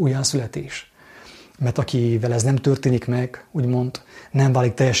az újjászületés. Mert akivel ez nem történik meg, úgymond nem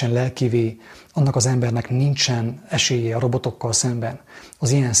válik teljesen lelkivé, annak az embernek nincsen esélye a robotokkal szemben.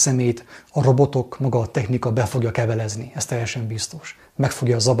 Az ilyen szemét a robotok, maga a technika be fogja kevelezni, ez teljesen biztos. Meg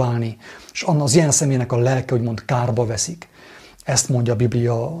fogja zabálni, és az ilyen személynek a lelke, úgymond kárba veszik. Ezt mondja a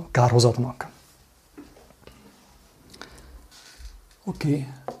Biblia kárhozatnak. Oké.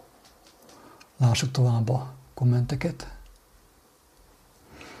 Lássuk tovább a kommenteket.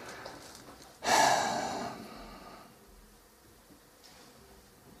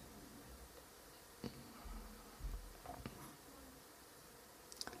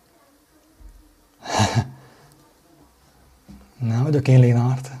 Nem vagyok én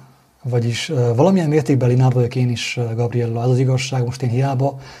Lénárt, vagyis valamilyen mértékben Lénárt vagyok én is, Gabriella. Ez az igazság, most én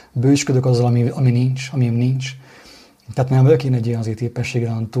hiába bősködök azzal, amim nincs. Tehát nem vagyok én egy ilyen azért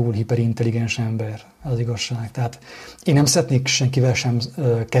éppenséggel túl hiperintelligens ember, ez az igazság. Tehát én nem szeretnék senkivel sem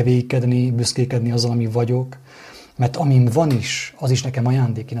kevékedni, büszkékedni azzal, ami vagyok, mert amim van is, az is nekem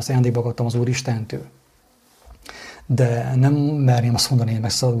ajándék. Én azt ajándékba kaptam az Úristentől. De nem merném azt mondani, hogy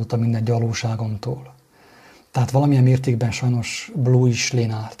megszabadultam minden gyalóságomtól. Tehát valamilyen mértékben sajnos Blue is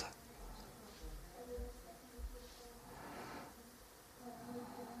Lénárt.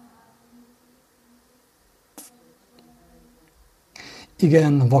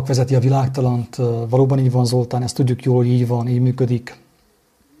 Igen, vak vezeti a világtalant, valóban így van, Zoltán, ezt tudjuk jól, hogy így van, így működik.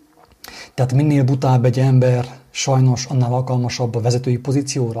 Tehát minél butább egy ember, sajnos annál alkalmasabb a vezetői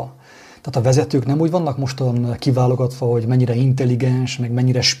pozícióra. Tehát a vezetők nem úgy vannak mostan kiválogatva, hogy mennyire intelligens, meg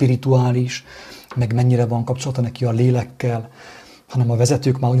mennyire spirituális, meg mennyire van kapcsolata neki a lélekkel, hanem a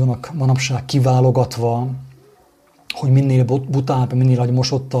vezetők már úgy vannak manapság kiválogatva, hogy minél butább, minél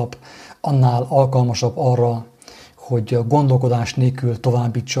mosottabb, annál alkalmasabb arra, hogy gondolkodás nélkül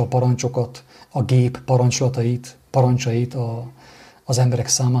továbbítsa a parancsokat, a gép parancsait az emberek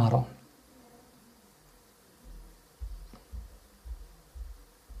számára.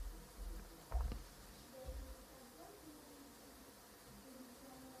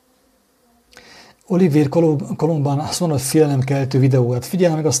 Olivier Kolumbán azt mondja, hogy félelemkeltő videó. Hát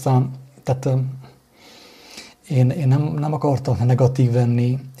figyelj meg aztán, tehát én nem akartam negatív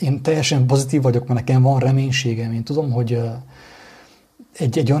lenni. Én teljesen pozitív vagyok, mert nekem van reménységem. Én tudom, hogy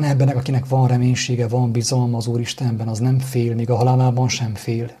egy olyan embernek, akinek van reménysége, van bizalma az Úristenben, az nem fél, még a halálában sem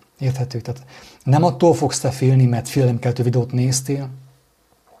fél. Érthető? Tehát nem attól fogsz te félni, mert félelemkeltő videót néztél,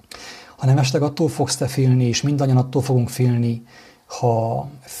 hanem esetleg attól fogsz te félni, és mindannyian attól fogunk félni, ha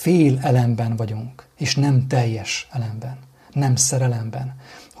fél elemben vagyunk, és nem teljes elemben, nem szerelemben.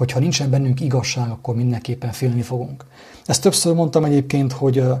 Hogyha nincsen bennünk igazság, akkor mindenképpen félni fogunk. Ezt többször mondtam egyébként,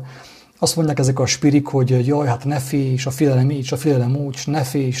 hogy azt mondják ezek a spirik, hogy jaj, hát ne félj, és a félelem így, és a félelem úgy, és ne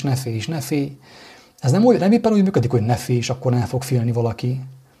félj, és ne félj, és ne félj. Ez nem éppen úgy működik, hogy ne félj, és akkor nem fog félni valaki.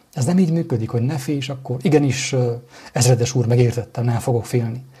 Ez nem így működik, hogy ne félj, és akkor igenis, ezredes úr, megértettem, nem fogok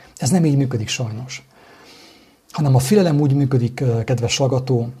félni. Ez nem így működik sajnos. Hanem a félelem úgy működik, kedves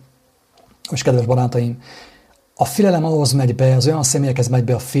hallgató, és kedves barátaim, a félelem ahhoz megy be, az olyan személyekhez megy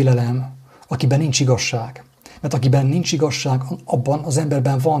be a félelem, akiben nincs igazság. Mert akiben nincs igazság, abban az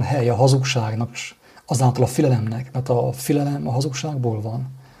emberben van hely a hazugságnak, azáltal a félelemnek, mert a félelem a hazugságból van.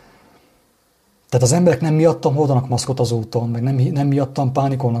 Tehát az emberek nem miattam hordanak maszkot az úton, meg nem miattam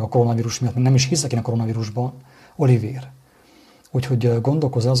pánikolnak a koronavírus miatt, meg nem is hiszek én a koronavírusban. Olivér. Úgyhogy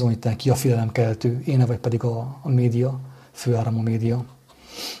gondolkozz azon, hogy te ki a félelemkeltő, én vagy pedig a média, főáramú média.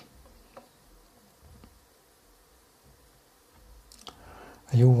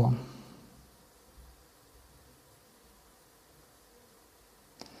 Jó van.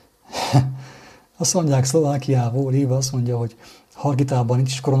 Azt mondják Szlovákiából, Éva azt mondja, hogy Hargitában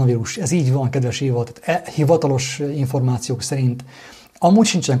nincs is koronavírus. Ez így van, kedves Éva. Tehát hivatalos információk szerint amúgy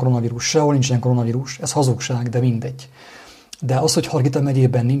sincsen koronavírus, sehol nincsen koronavírus, ez hazugság, de mindegy. De az, hogy Hargita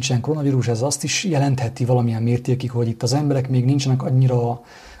megyében nincsen koronavírus, ez azt is jelentheti valamilyen mértékig, hogy itt az emberek még nincsenek annyira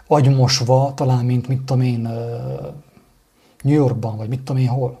agymosva, talán, mint mit tudom én, New Yorkban, vagy mit tudom én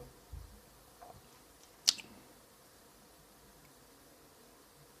hol.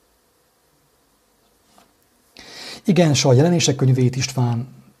 Igen, a jelenések könyvét, István,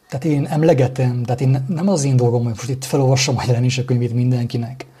 tehát én emlegetem, tehát én nem az én dolgom, hogy most itt felolvassam a jelenések könyvét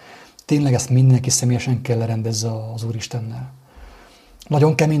mindenkinek. Tényleg ezt mindenki személyesen kell lerendezze az Úristennel.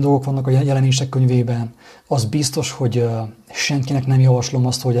 Nagyon kemény dolgok vannak a jelenések könyvében. Az biztos, hogy senkinek nem javaslom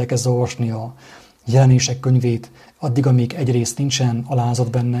azt, hogy elkezd olvasni a jelenések könyvét, addig, amíg egyrészt nincsen alázat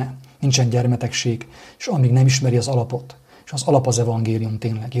benne, nincsen gyermetegség, és amíg nem ismeri az alapot. És az alap az evangélium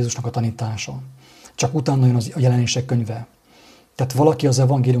tényleg, Jézusnak a tanítása. Csak utána jön a jelenések könyve. Tehát valaki az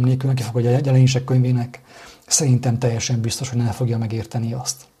evangélium nélkül neki fog a jelenések könyvének, szerintem teljesen biztos, hogy nem fogja megérteni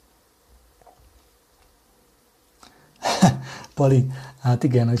azt. Pali, hát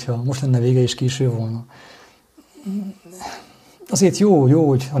igen, hogyha most lenne vége és késő volna. Azért jó,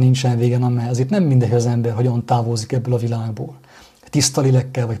 hogyha nincsen vége, mert azért nem mindegy, az ember hogyan távozik ebből a világból. Tiszta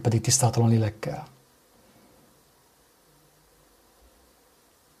lélekkel, vagy pedig tisztátalan lélekkel.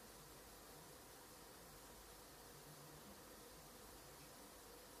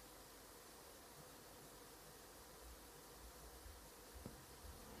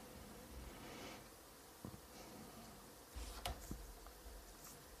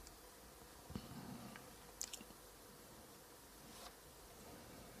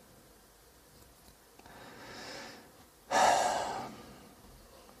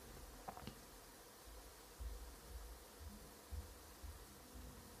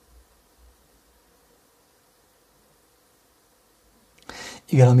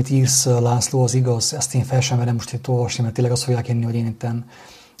 Igen, amit írsz, László, az igaz, ezt én fel sem merem most itt olvasni, mert tényleg azt fogják hinni, hogy én itten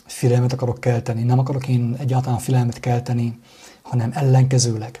félelmet akarok kelteni. Nem akarok én egyáltalán félelmet kelteni, hanem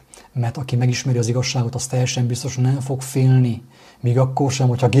ellenkezőleg. Mert aki megismeri az igazságot, az teljesen biztos, nem fog félni, még akkor sem,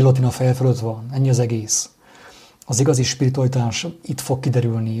 hogyha gillotin a feje fölött van. Ennyi az egész. Az igazi spiritualitás itt fog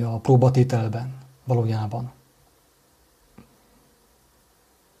kiderülni a próbatételben, valójában.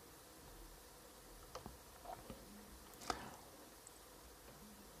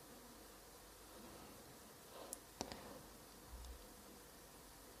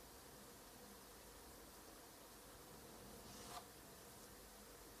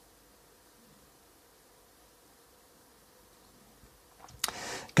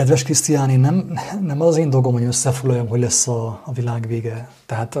 Kedves Krisztián, én nem az én dolgom, hogy összefoglaljam, hogy lesz a világ vége.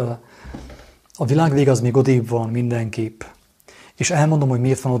 Tehát a világ vége az még odébb van mindenképp. És elmondom, hogy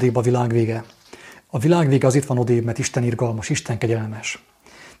miért van odébb a világ vége. A világ vége azért van odébb, mert Isten irgalmas, Isten kegyelmes.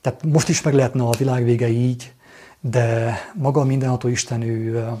 Tehát most is meg lehetne a világ vége így, de maga mindenható Isten,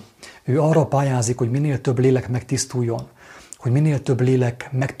 ő arra pályázik, hogy minél több lélek megtisztuljon, hogy minél több lélek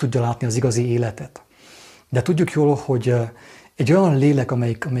meg tudja látni az igazi életet. De tudjuk jól, hogy egy olyan lélek,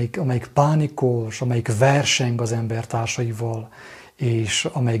 amelyik pánikos, amelyik verseng az embertársaival, és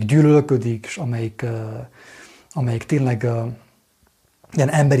amelyik gyűlölködik, és amelyik tényleg ilyen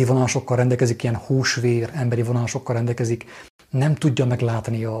emberi vonásokkal rendelkezik, ilyen húsvér emberi vonásokkal rendelkezik, nem tudja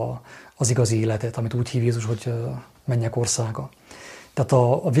meglátni az igazi életet, amit úgy hív Jézus, hogy mennyek országa. Tehát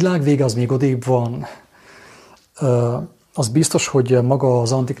a világ vége az még odébb van. Az biztos, hogy maga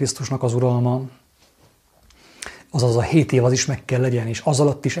az Antikrisztusnak az uralma, azaz a 7 év az is meg kell legyen, és az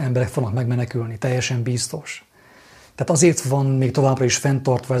alatt is emberek fognak megmenekülni, teljesen biztos. Tehát azért van még továbbra is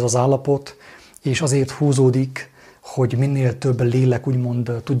fenntartva ez az állapot, és azért húzódik, hogy minél több lélek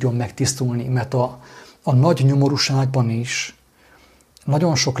úgymond tudjon megtisztulni, mert a nagy nyomorúságban is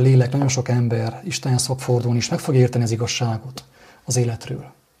nagyon sok lélek, nagyon sok ember Istenhez fog fordulni, és meg fog érteni az igazságot az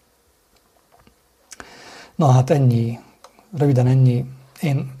életről. Na hát ennyi, röviden ennyi.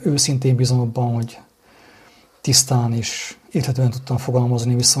 Én őszintén bízom abban, hogy tisztán és érthetően tudtam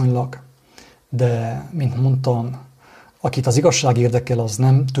fogalmazni viszonylag, de, mint mondtam, akit az igazság érdekel, az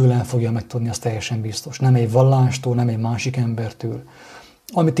nem tőlem fogja megtudni, az teljesen biztos. Nem egy vallástól, nem egy másik embertől.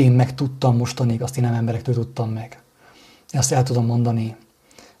 Amit én megtudtam mostanig, azt én nem emberektől tudtam meg. Ezt el tudom mondani,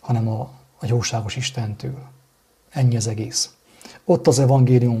 hanem a jóságos Istentől. Ennyi az egész. Ott az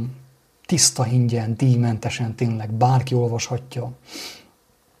evangélium tiszta ingyen, díjmentesen tényleg bárki olvashatja,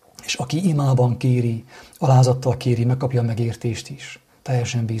 és aki imában kéri, alázattal kéri, megkapja a megértést is.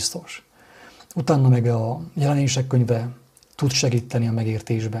 Teljesen biztos. Utána meg a jelenések könyve tud segíteni a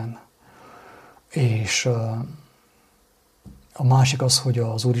megértésben. És A másik az, hogy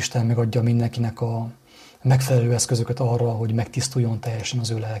az Úristen megadja mindenkinek a megfelelő eszközöket arra, hogy megtisztuljon teljesen az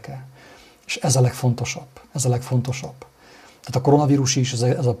ő lelke. És ez a legfontosabb. Ez a legfontosabb. Tehát a koronavírus is,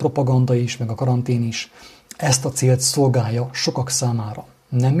 ez a propaganda is, meg a karantén is ezt a célt szolgálja sokak számára.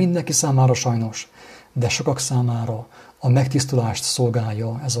 Nem mindenki számára sajnos, de sokak számára a megtisztulást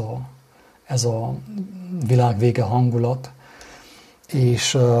szolgálja ez a világ vége hangulat.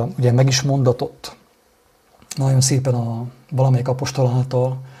 És ugye meg is mondatott nagyon szépen valamelyik apostol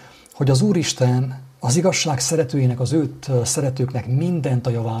által, hogy az Úristen az igazság szeretőjének, az őt szeretőknek mindent a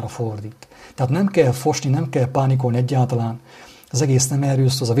javára fordít. Tehát nem kell fosni, nem kell pánikolni egyáltalán. Az egész nem erről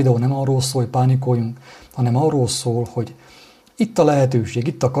szól, az a videó nem arról szól, hogy pánikoljunk, hanem arról szól, hogy itt a lehetőség,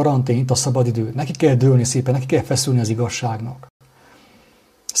 itt a karantén, itt a szabadidő, neki kell dőlni szépen, neki kell feszülni az igazságnak.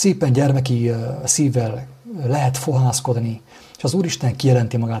 Szépen gyermeki szívvel lehet fohászkodni, és az Úristen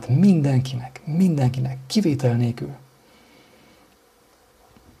kijelenti magát mindenkinek, kivétel nélkül.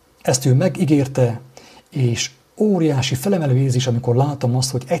 Ezt ő megígérte, és óriási felemelő érzés, amikor látom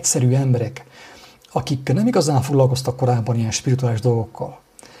azt, hogy egyszerű emberek, akik nem igazán foglalkoztak korábban ilyen spirituális dolgokkal,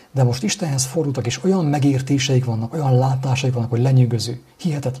 de most Istenhez fordultak, és olyan megértéseik vannak, olyan látásaik vannak, hogy lenyűgöző,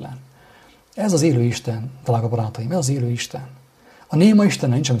 hihetetlen. Ez az élő Isten, drága barátaim, ez az élő Isten. A néma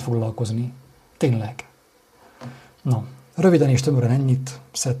Istennel nincs amit foglalkozni. Tényleg. Na, röviden és tömören ennyit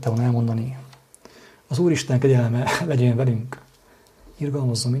szerettem volna elmondani. Az Úristen kegyelme legyen velünk.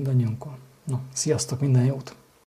 Irgalmazzon mindannyiunkon. Na, sziasztok, minden jót!